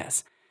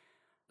responsiveness.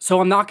 So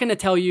I'm not going to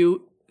tell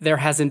you there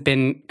hasn't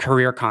been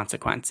career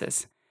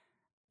consequences.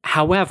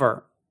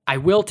 However, I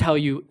will tell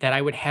you that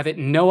I would have it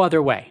no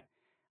other way.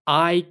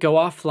 I go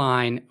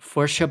offline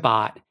for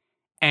Shabbat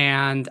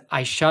and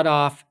I shut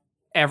off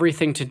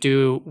everything to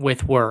do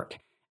with work.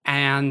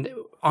 And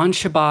on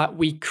Shabbat,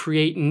 we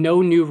create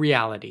no new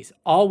realities.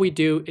 All we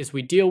do is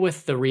we deal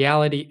with the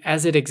reality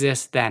as it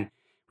exists then.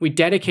 We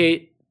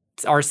dedicate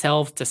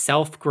ourselves to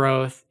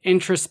self-growth,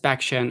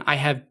 introspection. I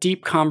have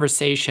deep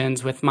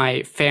conversations with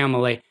my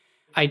family.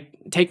 I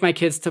take my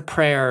kids to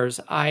prayers.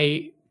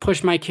 I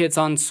push my kids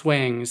on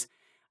swings.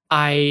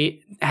 I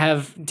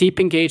have deep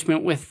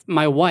engagement with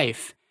my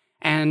wife.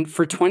 And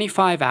for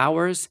 25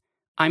 hours,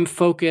 I'm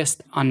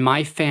focused on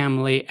my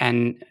family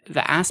and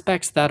the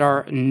aspects that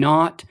are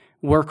not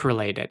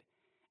work-related.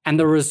 And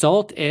the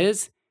result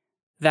is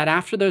that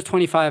after those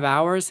 25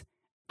 hours,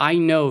 I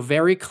know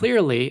very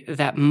clearly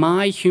that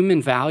my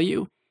human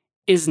value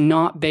is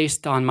not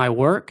based on my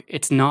work.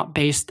 It's not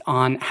based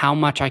on how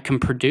much I can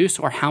produce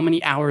or how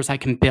many hours I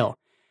can bill.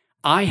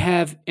 I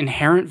have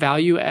inherent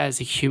value as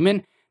a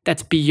human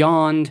that's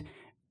beyond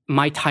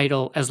my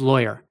title as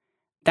lawyer.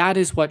 That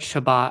is what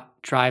Shabbat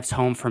drives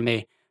home for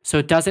me.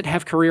 So does it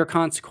have career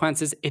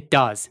consequences? It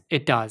does.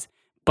 It does.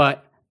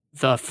 But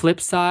the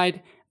flip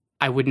side,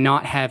 I would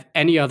not have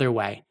any other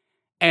way.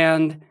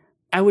 And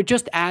I would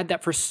just add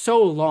that for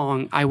so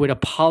long, I would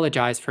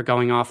apologize for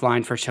going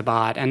offline for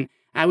Shabbat, and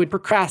I would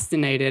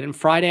procrastinate it. And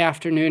Friday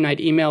afternoon, I'd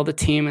email the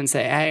team and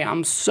say, hey,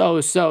 I'm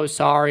so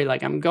sorry.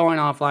 Like, I'm going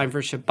offline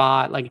for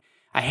Shabbat. Like,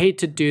 I hate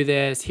to do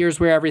this. Here's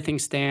where everything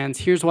stands.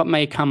 Here's what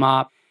may come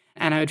up.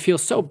 And I would feel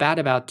so bad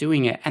about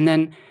doing it. And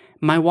then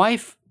my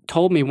wife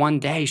told me one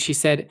day, she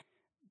said,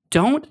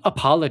 don't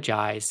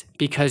apologize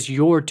because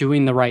you're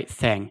doing the right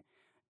thing.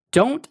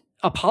 Don't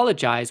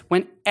apologize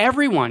when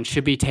everyone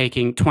should be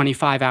taking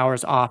 25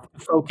 hours off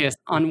focused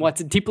on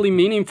what's deeply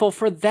meaningful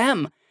for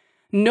them.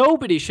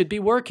 Nobody should be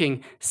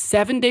working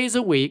 7 days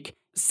a week,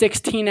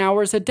 16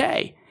 hours a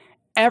day.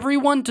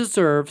 Everyone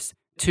deserves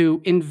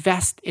to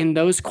invest in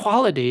those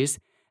qualities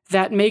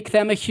that make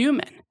them a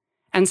human.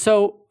 And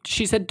so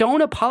she said,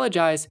 don't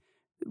apologize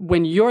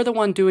when you're the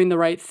one doing the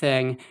right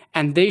thing,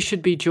 and they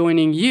should be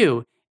joining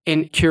you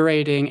in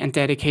curating and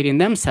dedicating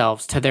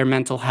themselves to their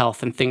mental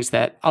health and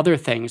other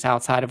things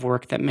outside of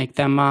work that make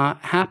them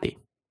happy.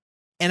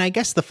 And I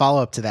guess the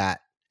follow-up to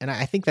that, and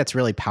I think that's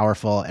really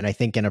powerful. And I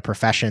think in a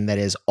profession that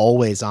is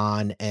always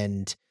on,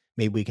 and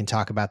maybe we can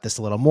talk about this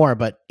a little more,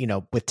 but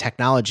with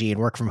technology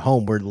and work from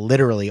home, we're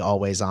literally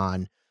always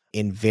on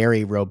in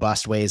very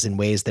robust ways, in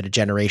ways that a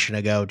generation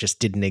ago just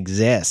didn't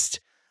exist.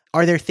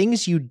 Are there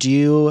things you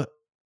do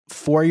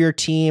for your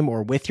team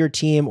or with your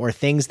team, or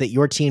things that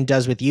your team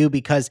does with you?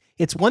 Because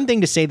it's one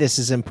thing to say this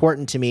is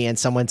important to me and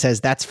someone says,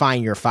 that's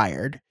fine, you're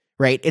fired,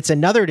 right? It's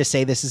another to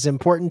say this is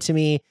important to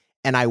me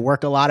and I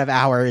work a lot of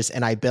hours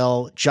and I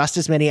bill just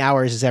as many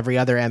hours as every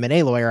other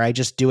M&A lawyer. I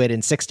just do it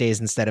in 6 days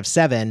instead of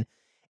 7.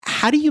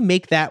 How do you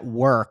make that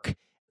work,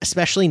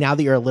 especially now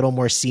that you're a little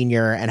more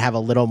senior and have a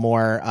little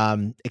more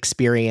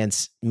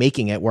experience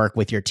making it work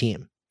with your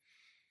team?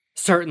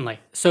 Certainly.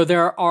 So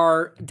there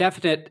are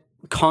definite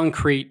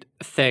concrete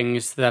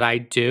things that I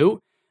do,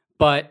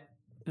 but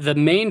the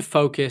main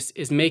focus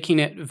is making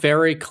it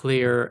very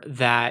clear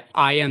that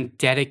I am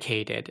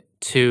dedicated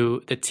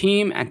to the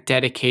team and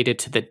dedicated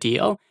to the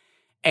deal.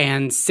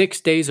 And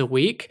 6 days a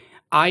week,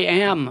 I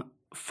am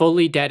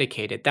fully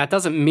dedicated. That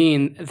doesn't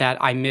mean that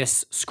I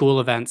miss school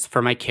events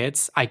for my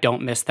kids. I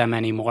don't miss them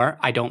anymore.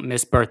 I don't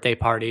miss birthday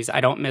parties. I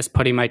don't miss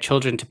putting my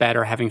children to bed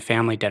or having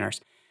family dinners.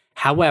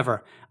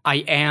 However, I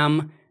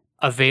am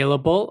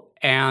available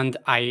and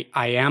I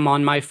am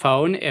on my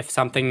phone if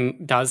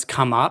something does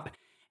come up.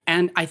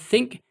 And I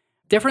think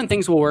different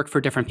things will work for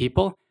different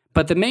people,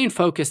 but the main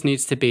focus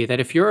needs to be that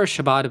if you're a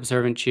Shabbat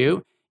observant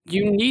Jew,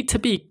 you need to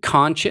be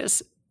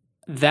conscious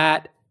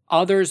that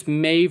others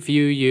may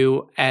view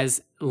you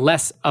as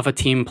less of a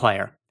team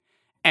player.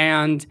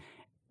 And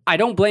I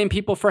don't blame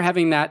people for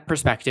having that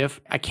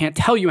perspective. I can't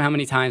tell you how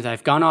many times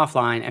I've gone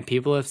offline and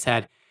people have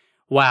said,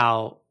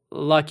 wow,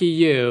 lucky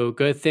you,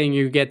 good thing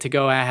you get to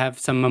go have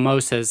some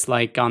mimosas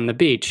like on the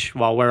beach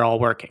while we're all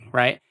working,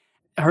 right?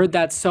 I heard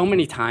that so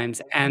many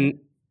times, and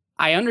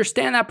I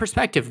understand that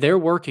perspective. They're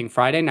working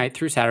Friday night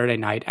through Saturday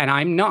night, and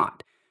I'm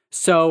not.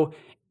 So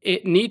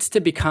it needs to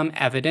become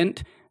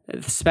evident,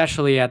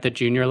 especially at the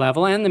junior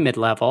level and the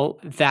mid-level,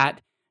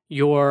 that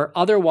you're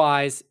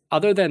otherwise,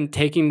 other than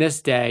taking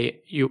this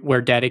day,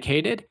 we're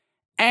dedicated,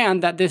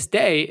 and that this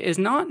day is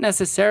not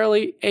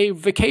necessarily a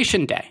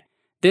vacation day.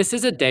 This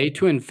is a day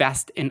to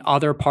invest in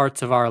other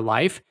parts of our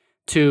life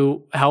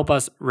to help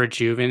us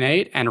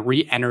rejuvenate and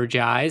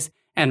re-energize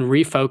and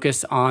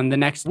refocus on the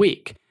next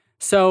week.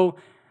 So,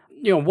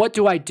 what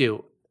do I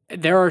do?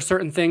 There are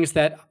certain things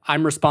that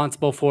I'm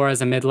responsible for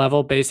as a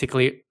mid-level,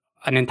 basically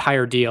an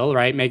entire deal,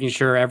 right? Making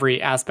sure every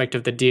aspect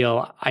of the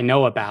deal I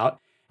know about.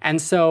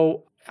 And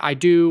so I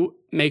do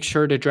make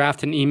sure to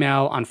draft an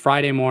email on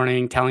Friday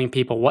morning telling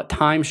people what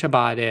time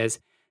Shabbat is,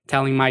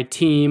 telling my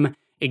team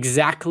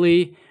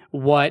exactly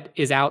what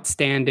is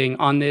outstanding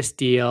on this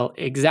deal,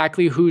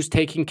 exactly who's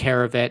taking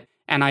care of it,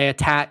 and I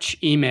attach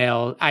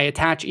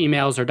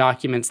emails or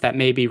documents that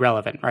may be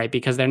relevant, right?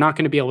 Because they're not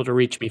going to be able to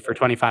reach me for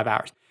 25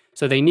 hours.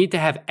 So they need to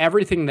have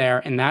everything there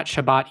in that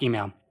Shabbat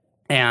email.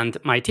 And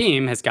my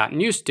team has gotten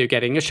used to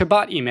getting a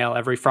Shabbat email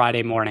every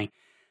Friday morning.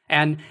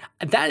 And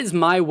that is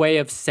my way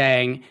of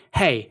saying,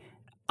 hey,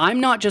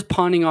 I'm not just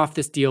pawning off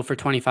this deal for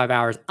 25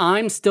 hours.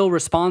 I'm still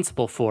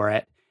responsible for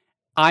it.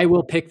 I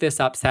will pick this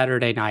up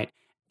Saturday night.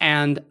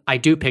 And I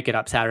do pick it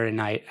up Saturday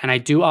night. And I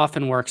do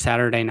often work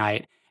Saturday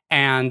night.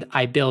 And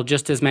I bill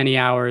just as many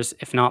hours,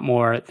 if not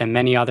more, than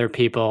many other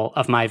people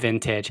of my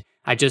vintage.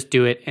 I just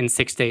do it in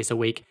 6 days a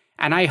week.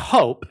 And I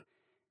hope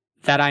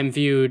that I'm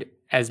viewed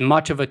as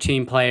much of a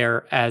team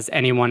player as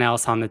anyone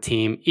else on the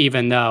team,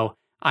 even though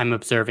I'm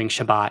observing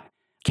Shabbat.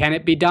 Can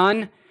it be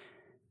done?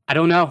 I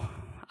don't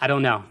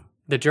know.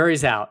 The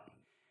jury's out.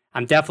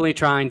 I'm definitely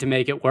trying to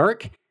make it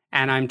work,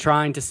 and I'm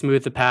trying to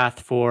smooth the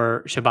path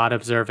for Shabbat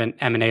observant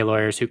M&A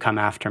lawyers who come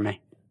after me.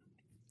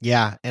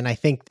 Yeah, and I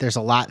think there's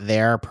a lot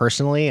there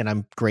personally, and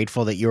I'm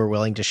grateful that you were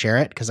willing to share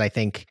it, because I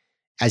think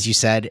as you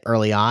said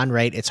early on,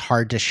 right, it's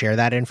hard to share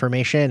that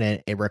information,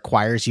 and it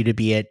requires you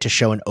to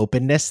show an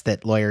openness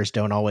that lawyers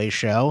don't always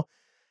show.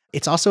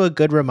 It's also a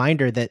good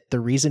reminder that the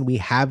reason we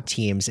have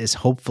teams is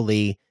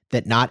hopefully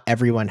that not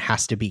everyone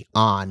has to be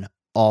on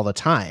all the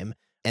time.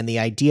 And the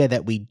idea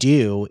that we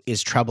do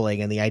is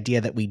troubling, and the idea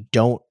that we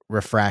don't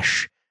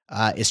refresh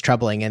is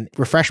troubling. And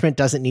refreshment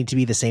doesn't need to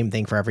be the same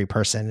thing for every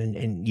person.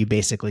 And you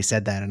basically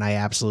said that, and I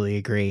absolutely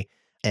agree.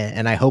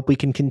 And I hope we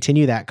can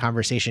continue that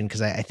conversation,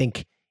 because I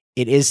think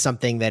it is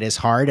something that is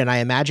hard. And I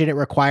imagine it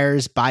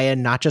requires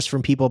buy-in, not just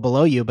from people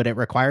below you, but it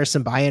requires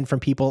some buy-in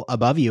from people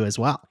above you as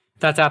well.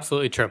 That's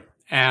absolutely true.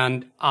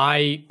 And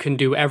I can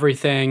do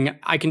everything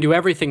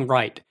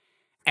right.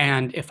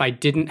 And if I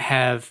didn't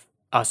have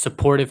a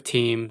supportive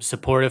team,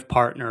 supportive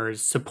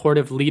partners,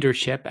 supportive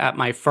leadership at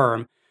my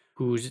firm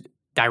who's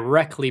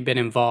directly been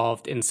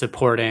involved in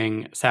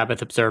supporting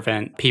Sabbath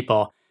observant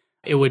people,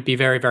 it would be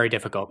very, very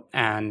difficult.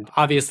 And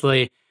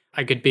obviously,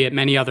 I could be at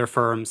many other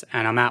firms,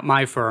 and I'm at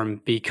my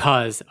firm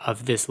because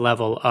of this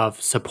level of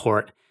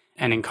support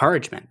and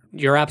encouragement.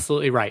 You're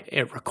absolutely right.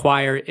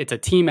 It's a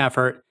team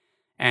effort,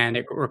 and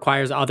it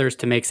requires others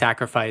to make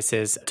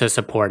sacrifices to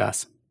support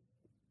us.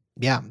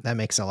 Yeah, that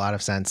makes a lot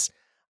of sense.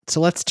 So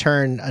let's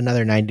turn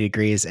another 90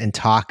 degrees and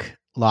talk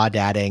law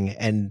dadding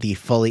and the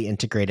fully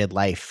integrated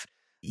life.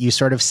 You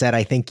sort of said,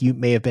 I think you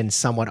may have been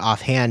somewhat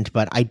offhand,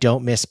 but I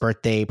don't miss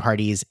birthday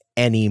parties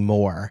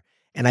anymore.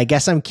 And I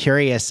guess I'm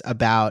curious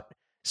about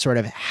sort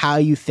of how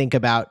you think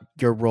about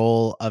your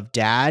role of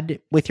dad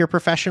with your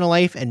professional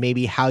life, and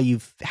maybe how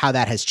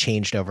that has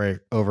changed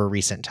over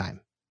recent time.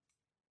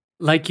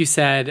 Like you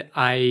said,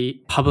 I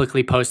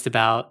publicly post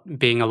about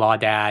being a law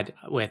dad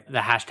with the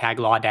hashtag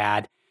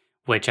 #LawDad,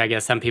 which I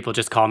guess some people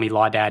just call me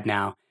Law Dad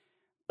now.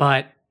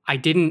 But I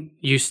didn't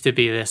used to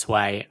be this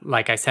way.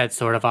 Like I said,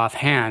 sort of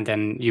offhand,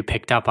 and you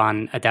picked up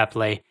on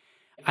adeptly.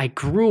 I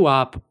grew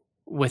up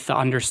with the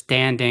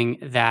understanding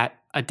that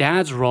a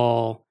dad's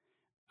role,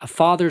 a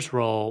father's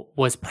role,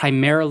 was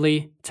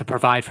primarily to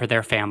provide for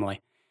their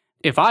family.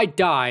 If I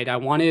died, I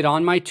wanted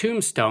on my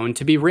tombstone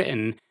to be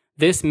written,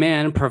 "This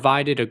man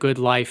provided a good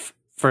life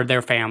for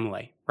their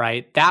family,"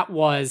 right? That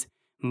was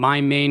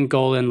my main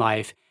goal in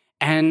life.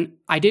 And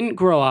I didn't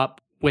grow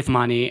up with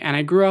money, and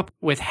I grew up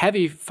with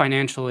heavy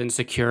financial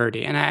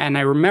insecurity. And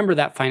I remember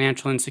that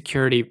financial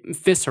insecurity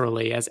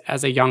viscerally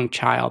as a young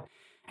child,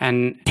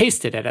 and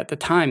tasted it at the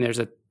time. There's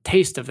a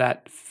taste of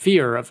that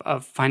fear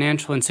of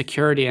financial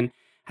insecurity. And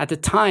at the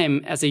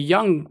time, as a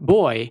young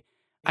boy,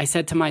 I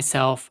said to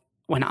myself,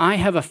 when I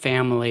have a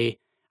family,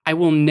 I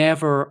will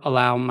never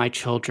allow my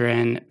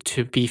children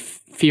to be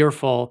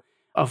fearful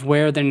of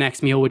where their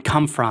next meal would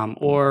come from,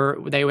 or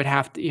they would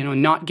have to,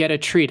 not get a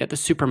treat at the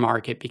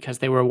supermarket because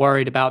they were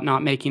worried about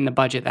not making the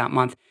budget that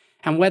month.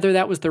 And whether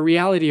that was the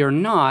reality or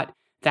not,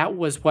 that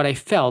was what I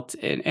felt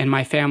in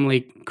my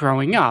family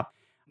growing up.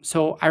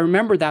 So I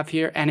remember that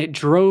fear, and it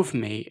drove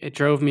me. It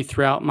drove me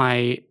throughout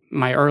my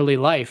early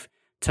life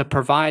to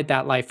provide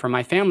that life for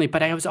my family.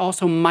 But I was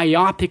also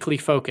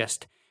myopically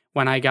focused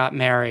when I got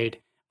married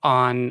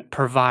on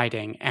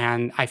providing,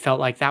 and I felt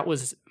like that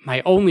was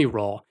my only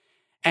role.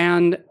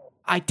 And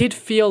I did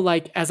feel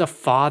like, as a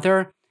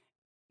father,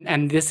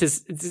 and this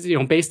is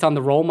based on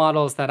the role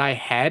models that I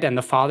had and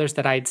the fathers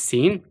that I'd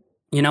seen,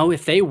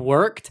 if they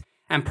worked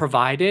and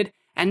provided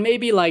and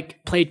maybe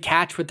like played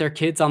catch with their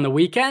kids on the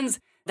weekends,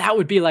 that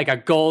would be like a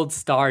gold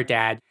star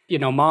dad.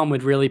 Mom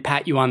would really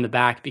pat you on the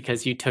back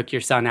because you took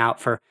your son out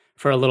for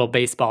a little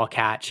baseball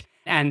catch.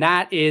 And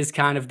that is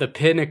kind of the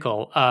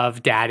pinnacle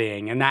of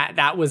daddying. And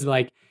that was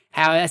like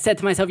how I said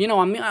to myself,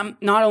 I'm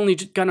not only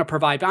going to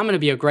provide, but I'm going to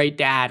be a great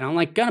dad. I'm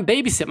like going to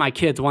babysit my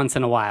kids once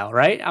in a while,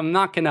 right? I'm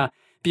not going to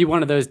be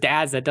one of those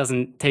dads that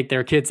doesn't take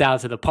their kids out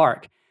to the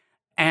park.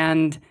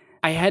 And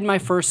I had my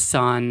first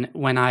son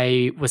when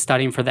I was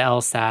studying for the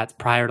LSAT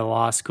prior to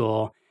law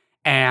school.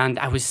 And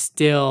I was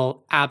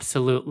still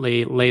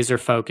absolutely laser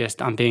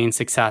focused on being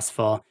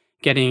successful,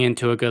 getting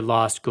into a good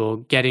law school,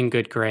 getting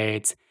good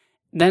grades.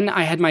 Then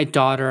I had my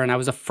daughter, and I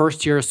was a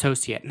first-year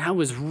associate, and I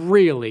was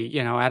really,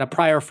 at a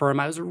prior firm,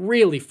 I was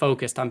really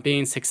focused on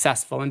being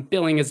successful and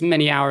billing as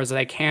many hours as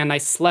I can. I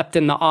slept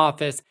in the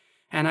office,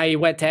 and I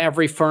went to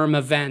every firm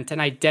event,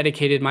 and I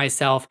dedicated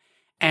myself.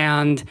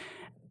 And,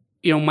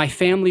 my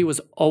family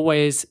was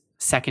always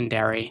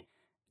secondary.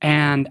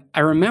 And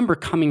I remember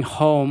coming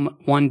home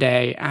one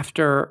day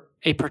after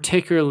a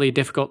particularly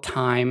difficult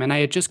time, and I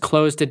had just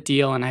closed a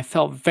deal, and I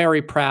felt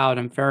very proud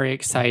and very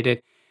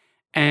excited.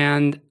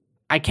 And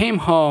I came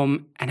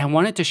home, and I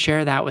wanted to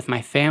share that with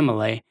my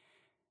family.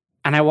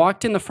 And I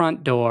walked in the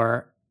front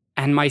door,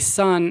 and my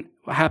son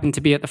happened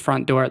to be at the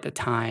front door at the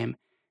time.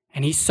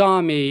 And he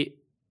saw me,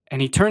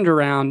 and he turned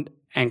around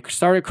and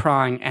started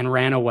crying and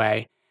ran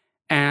away.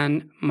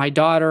 And my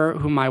daughter,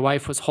 who my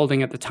wife was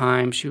holding at the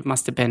time, she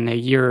must have been a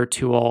year or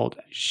two old,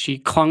 she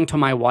clung to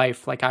my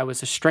wife like I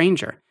was a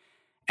stranger.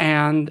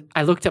 And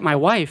I looked at my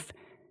wife,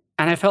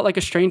 and I felt like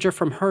a stranger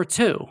from her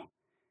too.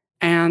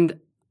 And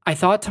I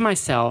thought to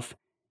myself,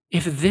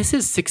 if this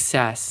is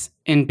success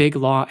in big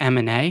law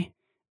M&A,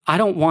 I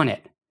don't want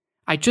it.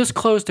 I just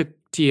closed a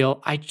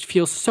deal. I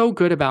feel so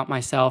good about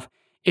myself.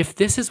 If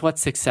this is what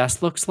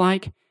success looks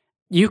like,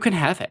 you can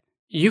have it.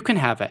 You can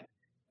have it.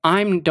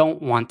 I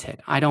don't want it.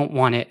 I don't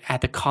want it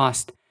at the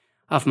cost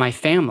of my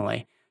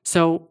family.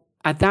 So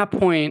at that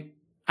point,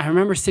 I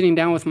remember sitting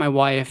down with my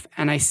wife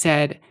and I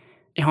said,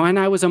 and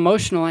I was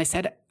emotional. I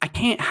said, I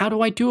can't. How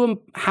do I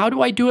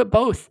do it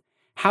both?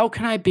 How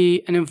can I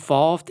be an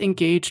involved,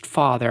 engaged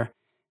father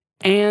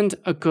and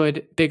a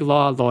good big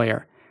law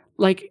lawyer?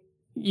 Like,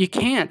 you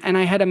can't. And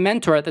I had a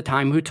mentor at the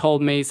time who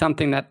told me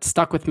something that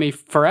stuck with me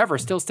forever,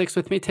 still sticks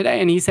with me today.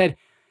 And he said,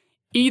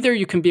 either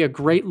you can be a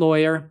great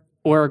lawyer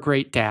or a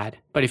great dad.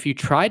 But if you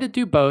try to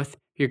do both,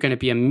 you're going to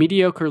be a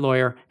mediocre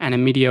lawyer and a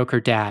mediocre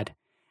dad.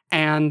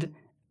 And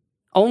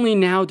only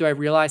now do I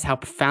realize how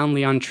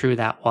profoundly untrue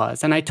that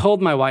was. And I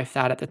told my wife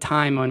that at the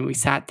time when we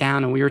sat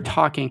down and we were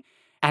talking,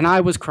 and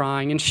I was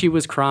crying and she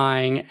was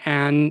crying.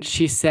 And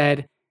she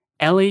said,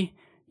 Ellie,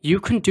 you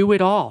can do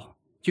it all.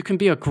 You can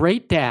be a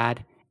great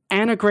dad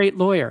and a great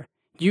lawyer.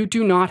 You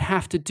do not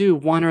have to do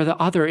one or the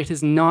other. It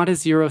is not a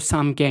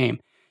zero-sum game.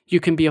 You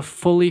can be a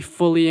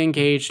fully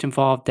engaged,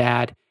 involved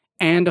dad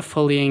and a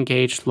fully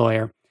engaged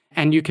lawyer.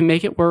 And you can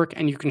make it work,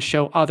 and you can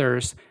show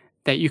others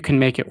that you can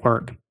make it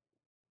work.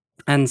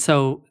 And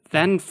so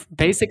then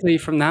basically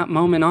from that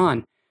moment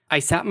on, I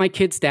sat my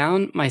kids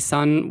down. My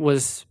son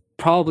was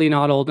probably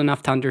not old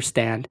enough to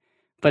understand,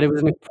 but it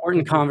was an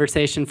important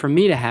conversation for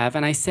me to have.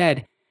 And I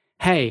said,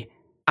 hey,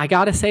 I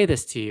got to say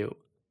this to you.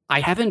 I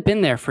haven't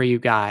been there for you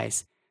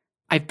guys.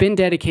 I've been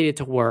dedicated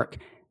to work.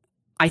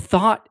 I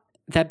thought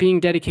that being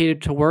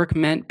dedicated to work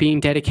meant being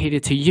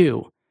dedicated to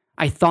you.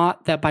 I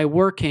thought that by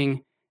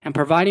working and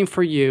providing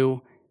for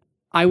you,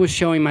 I was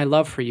showing my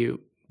love for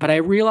you. But I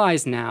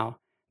realize now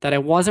that I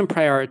wasn't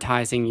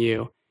prioritizing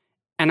you,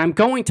 and I'm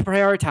going to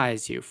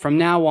prioritize you from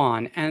now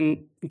on,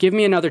 and give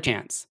me another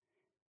chance.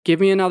 Give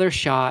me another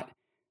shot,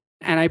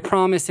 and I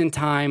promise in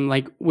time,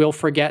 like, we'll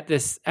forget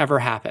this ever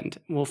happened.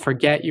 We'll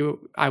forget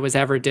I was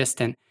ever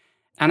distant.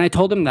 And I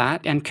told him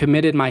that and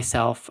committed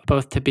myself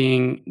both to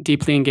being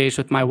deeply engaged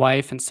with my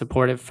wife and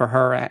supportive for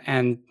her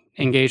and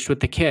engaged with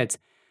the kids.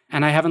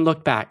 And I haven't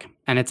looked back,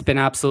 and it's been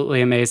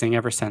absolutely amazing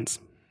ever since.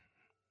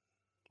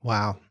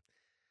 Wow.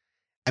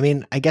 I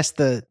mean, I guess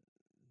the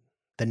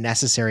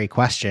necessary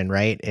question,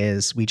 right,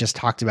 is we just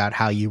talked about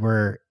how you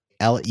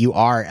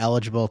are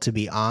eligible to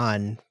be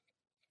on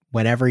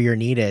whenever you're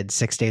needed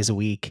 6 days a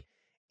week,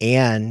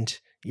 and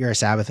you're a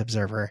Sabbath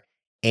observer,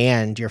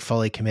 and you're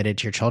fully committed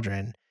to your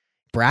children.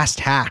 Brass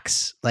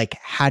tacks, like,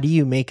 how do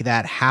you make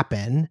that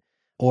happen?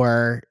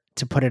 Or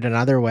to put it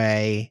another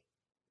way,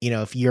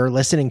 if you're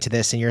listening to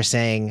this and you're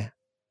saying,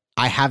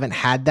 I haven't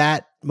had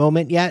that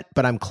moment yet,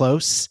 but I'm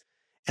close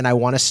and I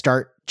want to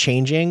start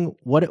changing,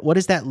 what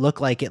does that look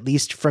like, at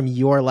least from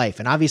your life?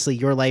 And obviously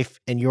your life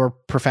and your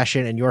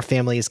profession and your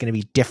family is going to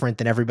be different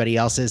than everybody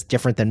else's,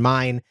 different than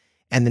mine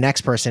and the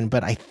next person.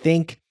 But I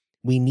think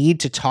we need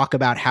to talk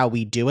about how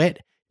we do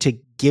it to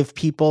give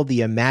people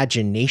the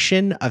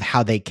imagination of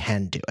how they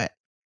can do it.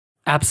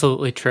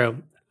 Absolutely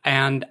true.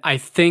 And I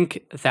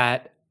think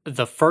that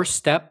the first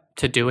step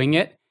to doing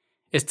it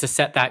is to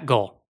set that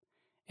goal,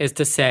 is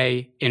to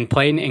say in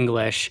plain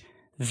English,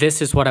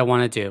 this is what I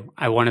want to do.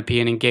 I want to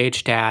be an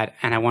engaged dad,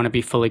 and I want to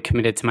be fully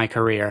committed to my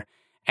career,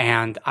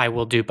 and I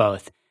will do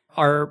both.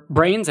 Our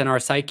brains and our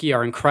psyche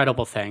are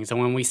incredible things. And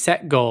when we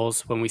set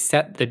goals, when we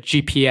set the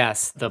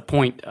GPS, the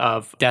point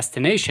of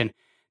destination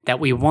that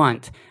we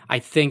want, I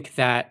think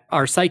that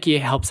our psyche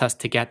helps us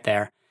to get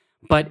there.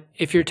 But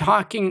if you're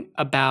talking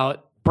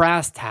about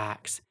brass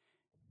tacks,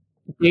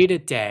 day to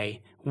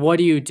day, what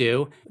do you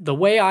do? The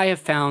way I have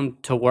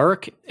found to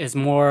work is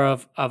more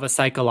of a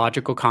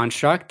psychological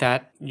construct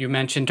that you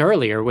mentioned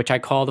earlier, which I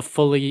call the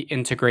fully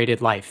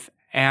integrated life.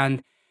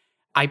 And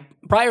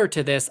prior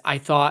to this, I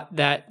thought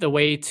that the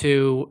way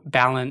to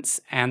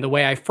balance, and the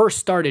way I first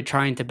started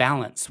trying to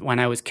balance when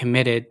I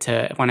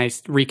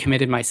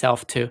recommitted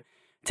myself to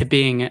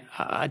being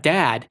a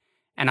dad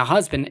and a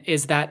husband,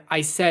 is that I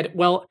said,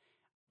 well,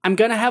 I'm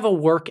going to have a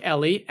work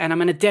Ellie, and I'm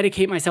going to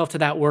dedicate myself to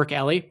that work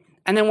Ellie.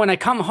 And then when I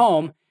come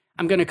home,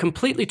 I'm going to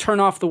completely turn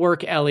off the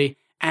work Ellie,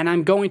 and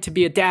I'm going to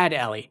be a dad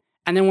Ellie.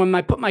 And then when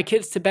I put my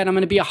kids to bed, I'm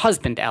going to be a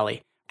husband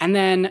Ellie. And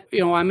then, I'm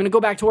going to go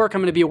back to work. I'm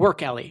going to be a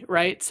work Ellie,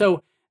 right?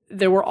 So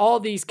there were all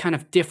these kind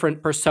of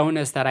different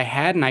personas that I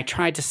had, and I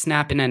tried to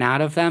snap in and out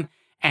of them,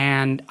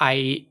 and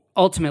I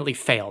ultimately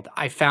failed.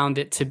 I found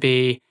it to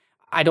be,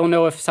 I don't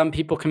know if some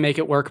people can make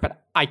it work,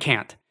 but I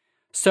can't.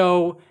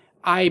 So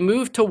I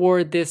moved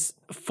toward this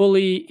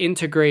fully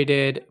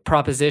integrated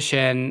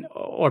proposition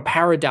or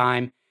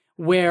paradigm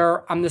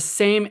where I'm the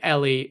same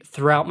Ellie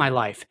throughout my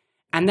life.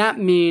 And that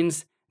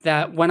means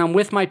that when I'm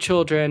with my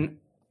children,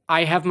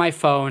 I have my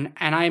phone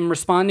and I'm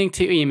responding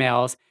to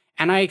emails,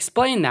 and I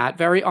explain that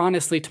very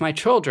honestly to my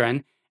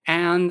children.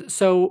 And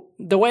so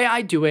the way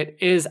I do it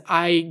is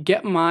I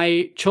get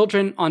my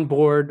children on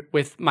board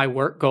with my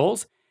work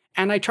goals,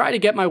 and I try to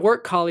get my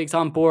work colleagues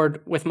on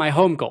board with my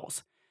home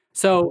goals.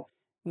 So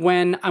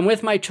when I'm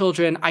with my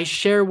children, I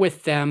share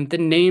with them the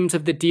names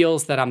of the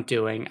deals that I'm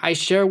doing. I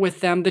share with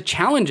them the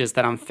challenges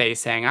that I'm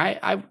facing.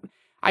 I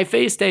I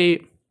faced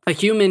a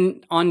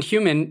human on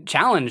human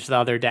challenge the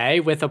other day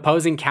with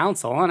opposing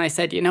counsel. And I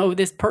said,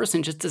 this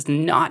person just does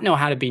not know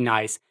how to be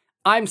nice.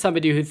 I'm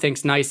somebody who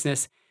thinks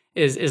niceness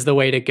is the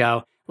way to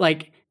go.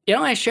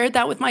 I shared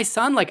that with my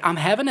son. I'm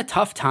having a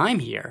tough time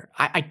here.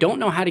 I don't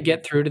know how to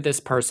get through to this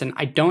person.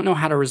 I don't know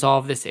how to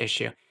resolve this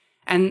issue.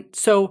 And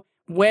so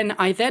when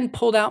I then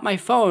pulled out my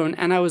phone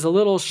and I was a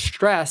little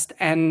stressed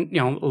and,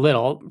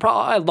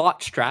 probably a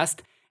lot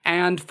stressed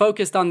and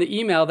focused on the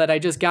email that I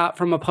just got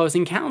from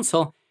opposing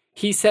counsel,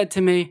 he said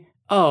to me,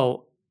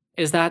 "Oh,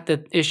 is that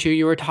the issue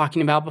you were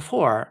talking about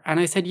before?" And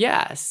I said,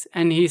 "Yes."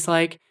 And he's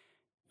like,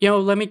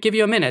 "Let me give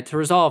you a minute to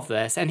resolve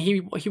this." And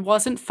he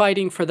wasn't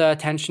fighting for the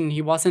attention.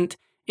 He wasn't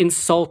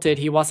insulted.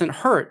 He wasn't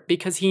hurt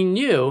because he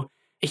knew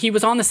he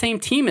was on the same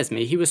team as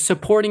me. He was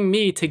supporting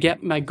me to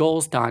get my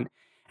goals done.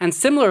 And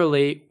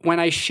similarly, when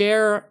I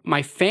share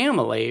my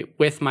family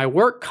with my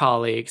work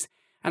colleagues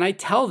and I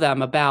tell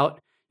them about,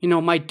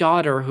 my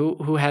daughter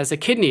who has a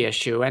kidney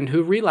issue and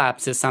who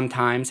relapses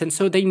sometimes. And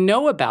so they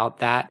know about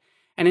that.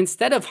 And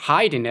instead of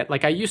hiding it,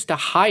 like I used to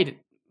hide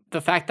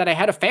the fact that I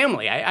had a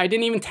family, I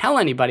didn't even tell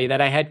anybody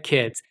that I had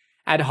kids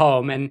at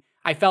home. And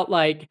I felt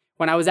like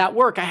when I was at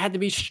work, I had to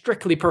be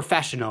strictly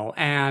professional.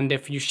 And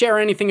if you share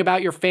anything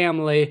about your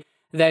family,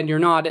 then you're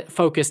not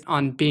focused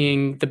on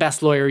being the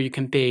best lawyer you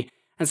can be.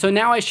 And so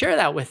now I share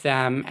that with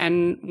them.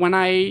 And when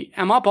I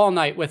am up all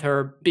night with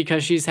her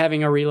because she's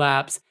having a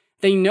relapse,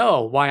 they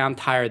know why I'm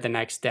tired the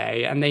next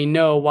day. And they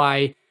know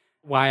why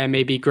I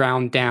may be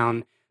ground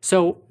down.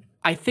 So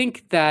I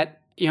think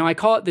that, I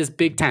call it this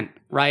big tent,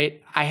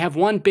 right? I have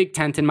one big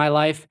tent in my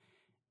life.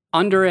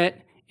 Under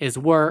it is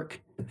work,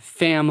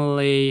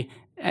 family,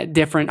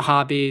 different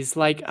hobbies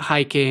like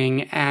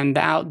hiking and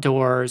the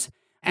outdoors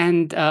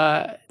and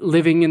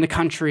living in the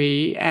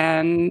country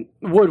and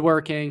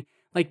woodworking.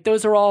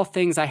 Those are all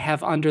things I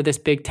have under this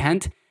big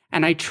tent,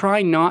 and I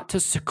try not to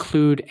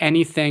seclude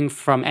anything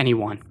from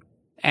anyone.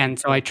 And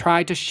so I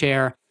try to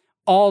share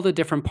all the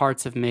different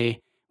parts of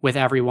me with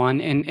everyone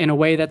in a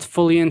way that's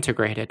fully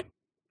integrated.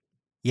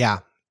 Yeah.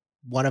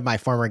 One of my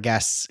former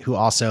guests who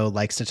also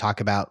likes to talk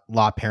about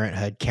law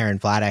parenthood, Karen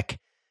Vladeck,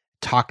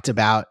 talked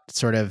about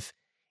sort of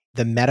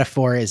the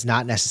metaphor is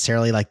not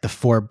necessarily like the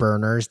 4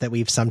 burners that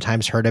we've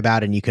sometimes heard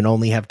about, and you can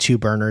only have 2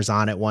 burners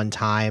on at one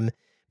time.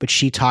 But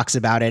she talks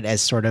about it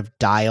as sort of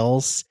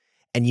dials,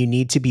 and you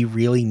need to be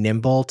really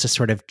nimble to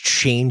sort of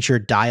change your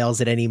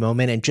dials at any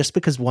moment. And just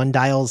because one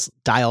dial's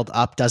dialed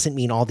up doesn't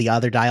mean all the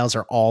other dials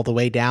are all the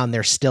way down.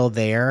 They're still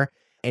there.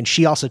 And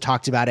she also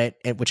talked about it,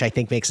 which I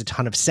think makes a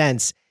ton of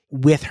sense,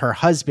 with her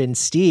husband,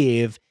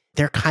 Steve.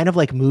 They're kind of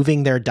like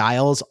moving their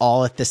dials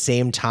all at the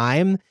same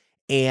time.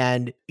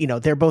 And,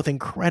 they're both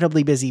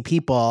incredibly busy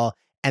people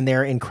and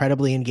they're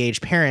incredibly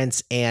engaged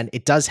parents. And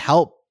it does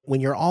help when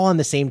you're all on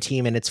the same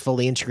team and it's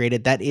fully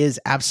integrated. That is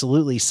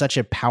absolutely such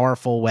a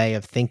powerful way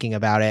of thinking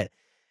about it.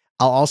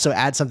 I'll also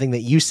add something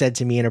that you said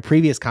to me in a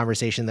previous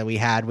conversation that we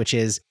had, which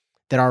is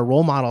that our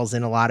role models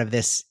in a lot of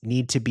this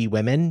need to be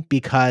women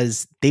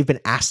because they've been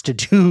asked to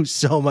do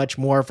so much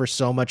more for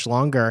so much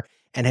longer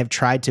and have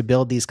tried to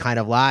build these kind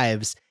of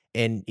lives.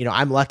 And,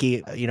 I'm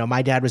lucky,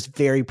 my dad was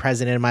very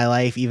present in my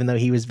life, even though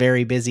he was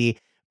very busy.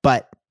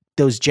 But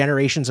those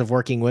generations of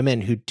working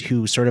women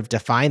who sort of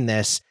define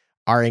this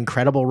are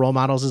incredible role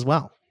models as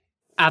well.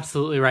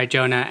 Absolutely right,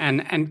 Jonah.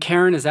 And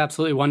Karen is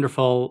absolutely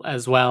wonderful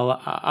as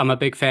well. I'm a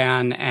big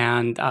fan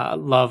and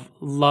love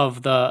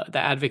the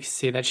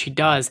advocacy that she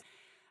does.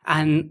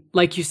 And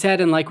like you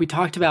said, and like we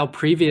talked about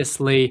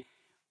previously,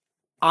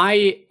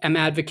 I am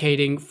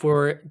advocating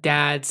for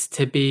dads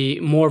to be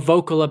more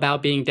vocal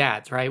about being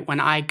dads, right? When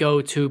I go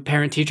to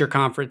parent-teacher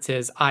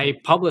conferences, I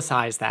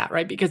publicize that,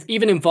 right? Because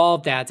even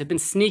involved dads have been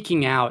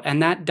sneaking out,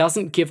 and that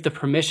doesn't give the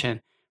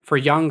permission for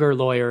younger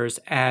lawyers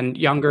and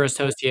younger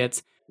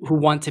associates who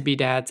want to be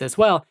dads as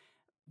well.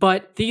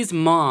 But these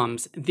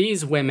moms,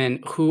 these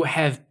women who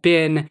have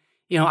been,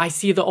 I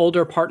see the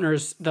older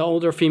partners, the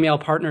older female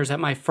partners at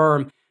my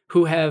firm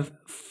who have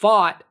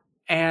fought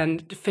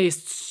and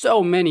faced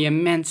so many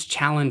immense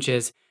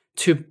challenges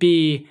to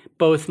be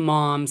both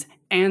moms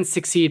and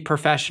succeed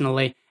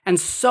professionally. And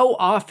so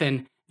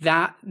often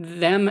that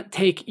them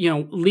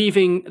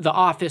leaving the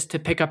office to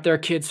pick up their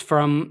kids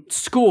from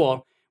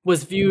school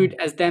was viewed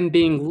as them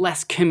being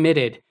less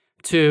committed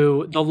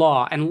to the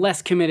law and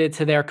less committed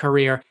to their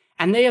career.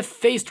 And they have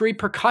faced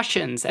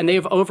repercussions and they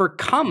have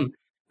overcome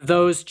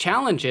those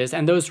challenges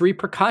and those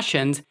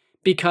repercussions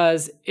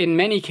because in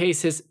many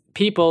cases,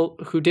 people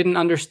who didn't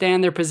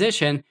understand their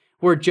position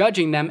were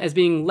judging them as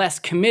being less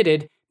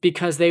committed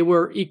because they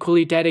were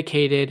equally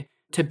dedicated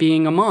to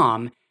being a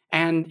mom.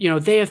 And,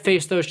 they have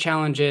faced those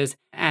challenges.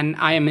 And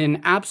I am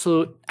in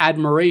absolute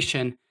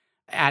admiration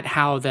at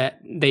how that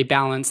they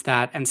balance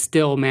that and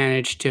still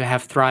manage to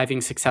have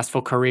thriving,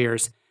 successful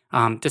careers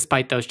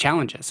despite those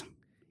challenges.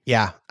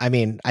 Yeah. I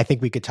mean, I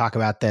think we could talk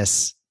about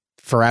this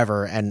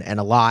forever and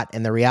a lot.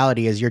 And the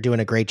reality is you're doing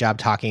a great job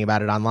talking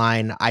about it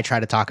online. I try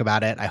to talk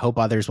about it. I hope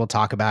others will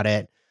talk about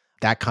it.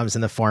 That comes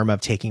in the form of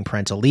taking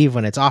parental leave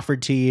when it's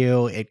offered to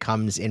you. It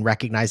comes in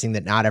recognizing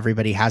that not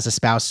everybody has a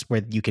spouse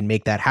where you can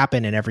make that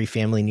happen, and every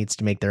family needs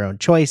to make their own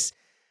choice.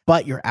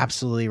 But you're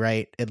absolutely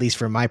right, at least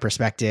from my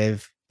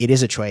perspective, it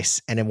is a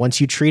choice. And then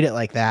once you treat it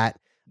like that,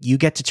 you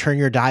get to turn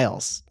your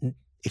dials.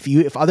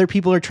 If other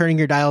people are turning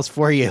your dials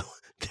for you,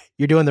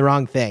 you're doing the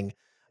wrong thing.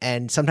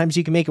 And sometimes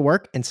you can make it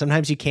work and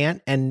sometimes you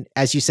can't. And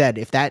as you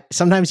said,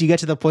 sometimes you get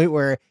to the point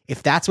where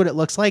if that's what it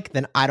looks like,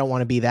 then I don't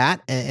want to be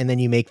that. And then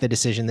you make the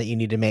decision that you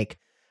need to make.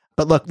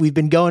 But look, we've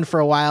been going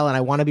for a while and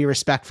I want to be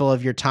respectful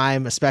of your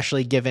time,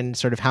 especially given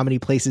sort of how many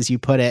places you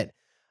put it.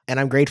 And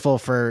I'm grateful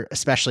for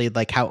especially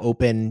like how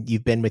open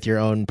you've been with your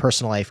own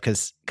personal life,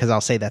 because I'll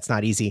say that's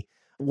not easy.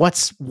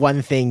 What's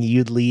one thing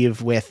you'd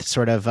leave with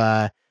sort of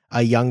a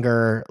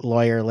younger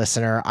lawyer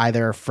listener,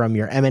 either from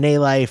your M&A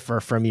life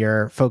or from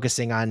your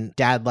focusing on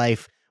dad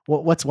life?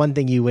 What's one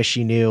thing you wish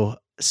you knew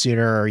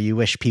sooner or you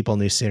wish people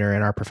knew sooner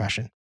in our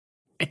profession?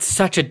 It's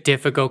such a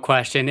difficult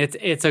question.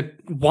 It's a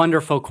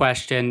wonderful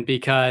question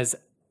because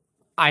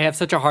I have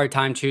such a hard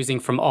time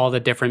choosing from all the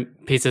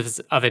different pieces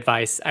of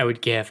advice I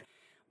would give.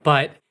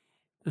 But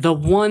the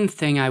one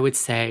thing I would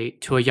say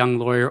to a young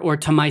lawyer, or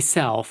to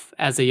myself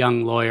as a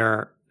young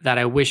lawyer, that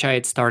I wish I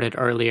had started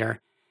earlier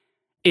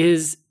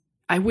is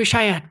I wish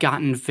I had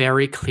gotten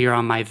very clear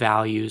on my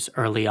values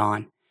early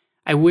on.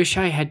 I wish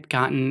I had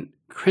gotten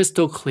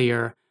crystal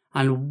clear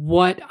on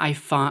what I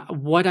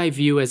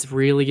view as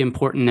really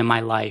important in my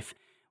life.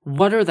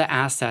 What are the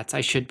assets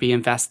I should be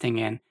investing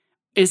in?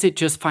 Is it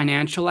just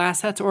financial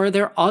assets, or are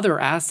there other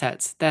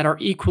assets that are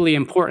equally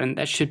important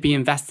that should be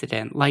invested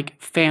in,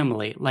 like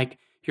family, like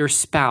your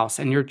spouse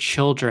and your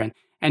children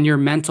and your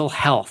mental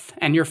health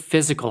and your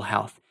physical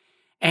health?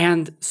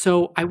 And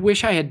so I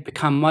wish I had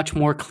become much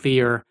more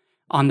clear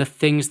on the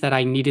things that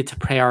I needed to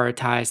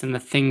prioritize and the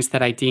things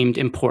that I deemed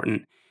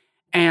important.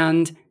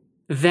 And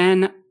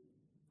then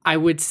I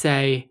would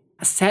say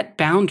set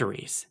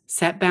boundaries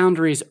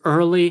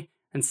early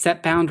and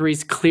set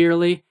boundaries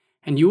clearly.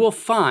 And you will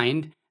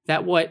find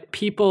that what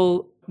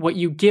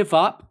you give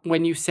up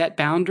when you set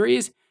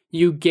boundaries,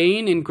 you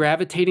gain in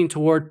gravitating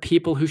toward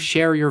people who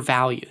share your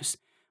values.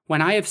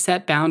 When I have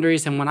set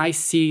boundaries and when I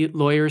see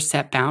lawyers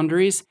set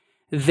boundaries,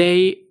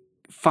 they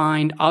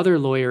find other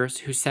lawyers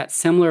who set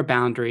similar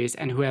boundaries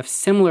and who have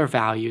similar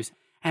values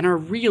and are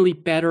really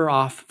better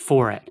off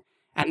for it.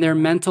 And their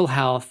mental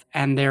health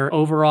and their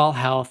overall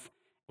health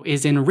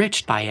is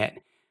enriched by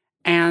it.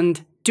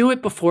 And do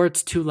it before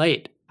it's too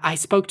late. I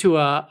spoke to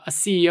a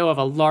CEO of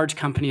a large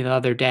company the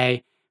other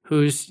day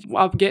who's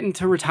getting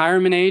to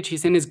retirement age.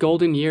 He's in his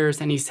golden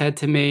years. And he said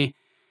to me,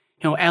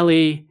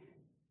 Ellie,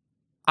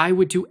 I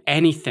would do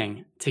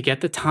anything to get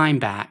the time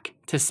back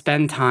to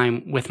spend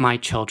time with my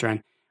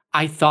children.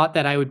 I thought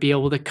that I would be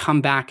able to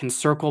come back and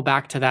circle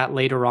back to that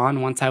later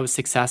on once I was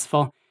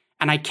successful.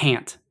 And I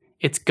can't.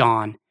 It's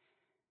gone.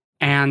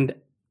 And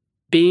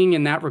being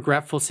in that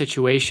regretful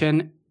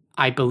situation,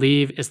 I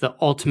believe, is the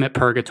ultimate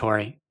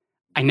purgatory.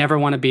 I never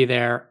want to be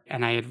there,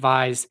 and I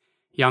advise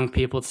young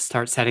people to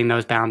start setting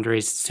those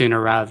boundaries sooner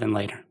rather than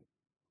later.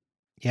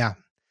 Yeah.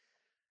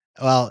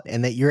 Well,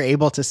 and that you're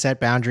able to set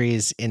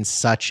boundaries in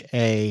such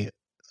a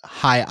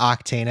high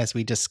octane, as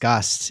we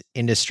discussed,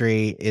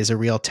 industry is a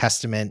real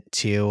testament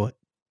to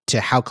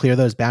how clear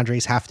those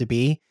boundaries have to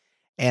be.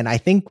 And I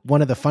think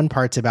one of the fun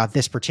parts about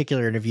this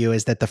particular interview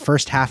is that the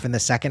first half and the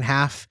second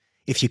half,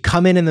 if you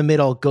come in the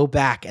middle, go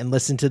back and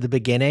listen to the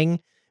beginning,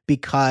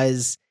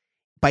 because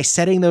by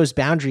setting those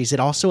boundaries, it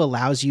also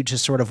allows you to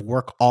sort of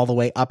work all the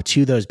way up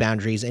to those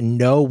boundaries and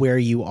know where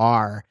you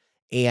are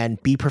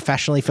and be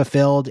professionally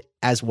fulfilled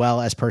as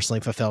well as personally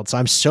fulfilled. So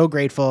I'm so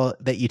grateful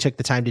that you took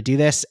the time to do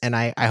this, and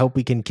I hope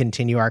we can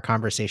continue our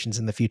conversations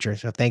in the future.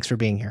 So thanks for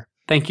being here.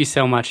 Thank you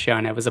so much,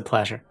 Jonah. It was a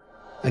pleasure.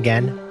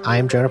 Again, I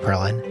am Jonah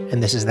Perlin,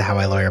 and this is the How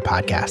I Lawyer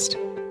podcast.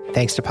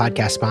 Thanks to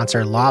podcast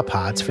sponsor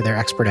LawPods for their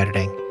expert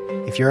editing.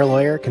 If you're a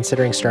lawyer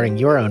considering starting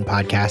your own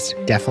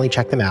podcast, definitely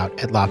check them out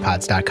at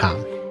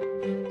lawpods.com.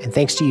 And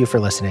thanks to you for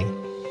listening.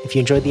 If you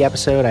enjoyed the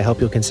episode, I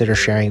hope you'll consider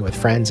sharing it with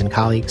friends and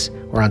colleagues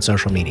or on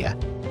social media.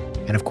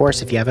 And of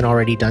course, if you haven't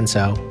already done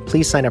so,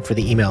 please sign up for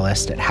the email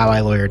list at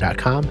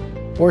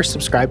howilawyer.com or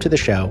subscribe to the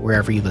show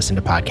wherever you listen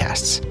to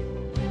podcasts.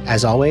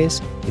 As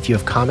always, if you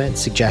have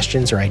comments,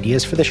 suggestions, or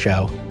ideas for the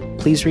show,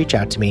 please reach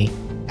out to me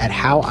at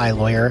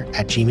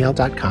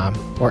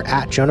howilawyer@gmail.com or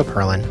at Jonah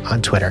Perlin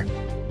on Twitter.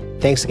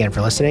 Thanks again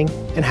for listening,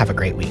 and have a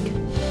great week.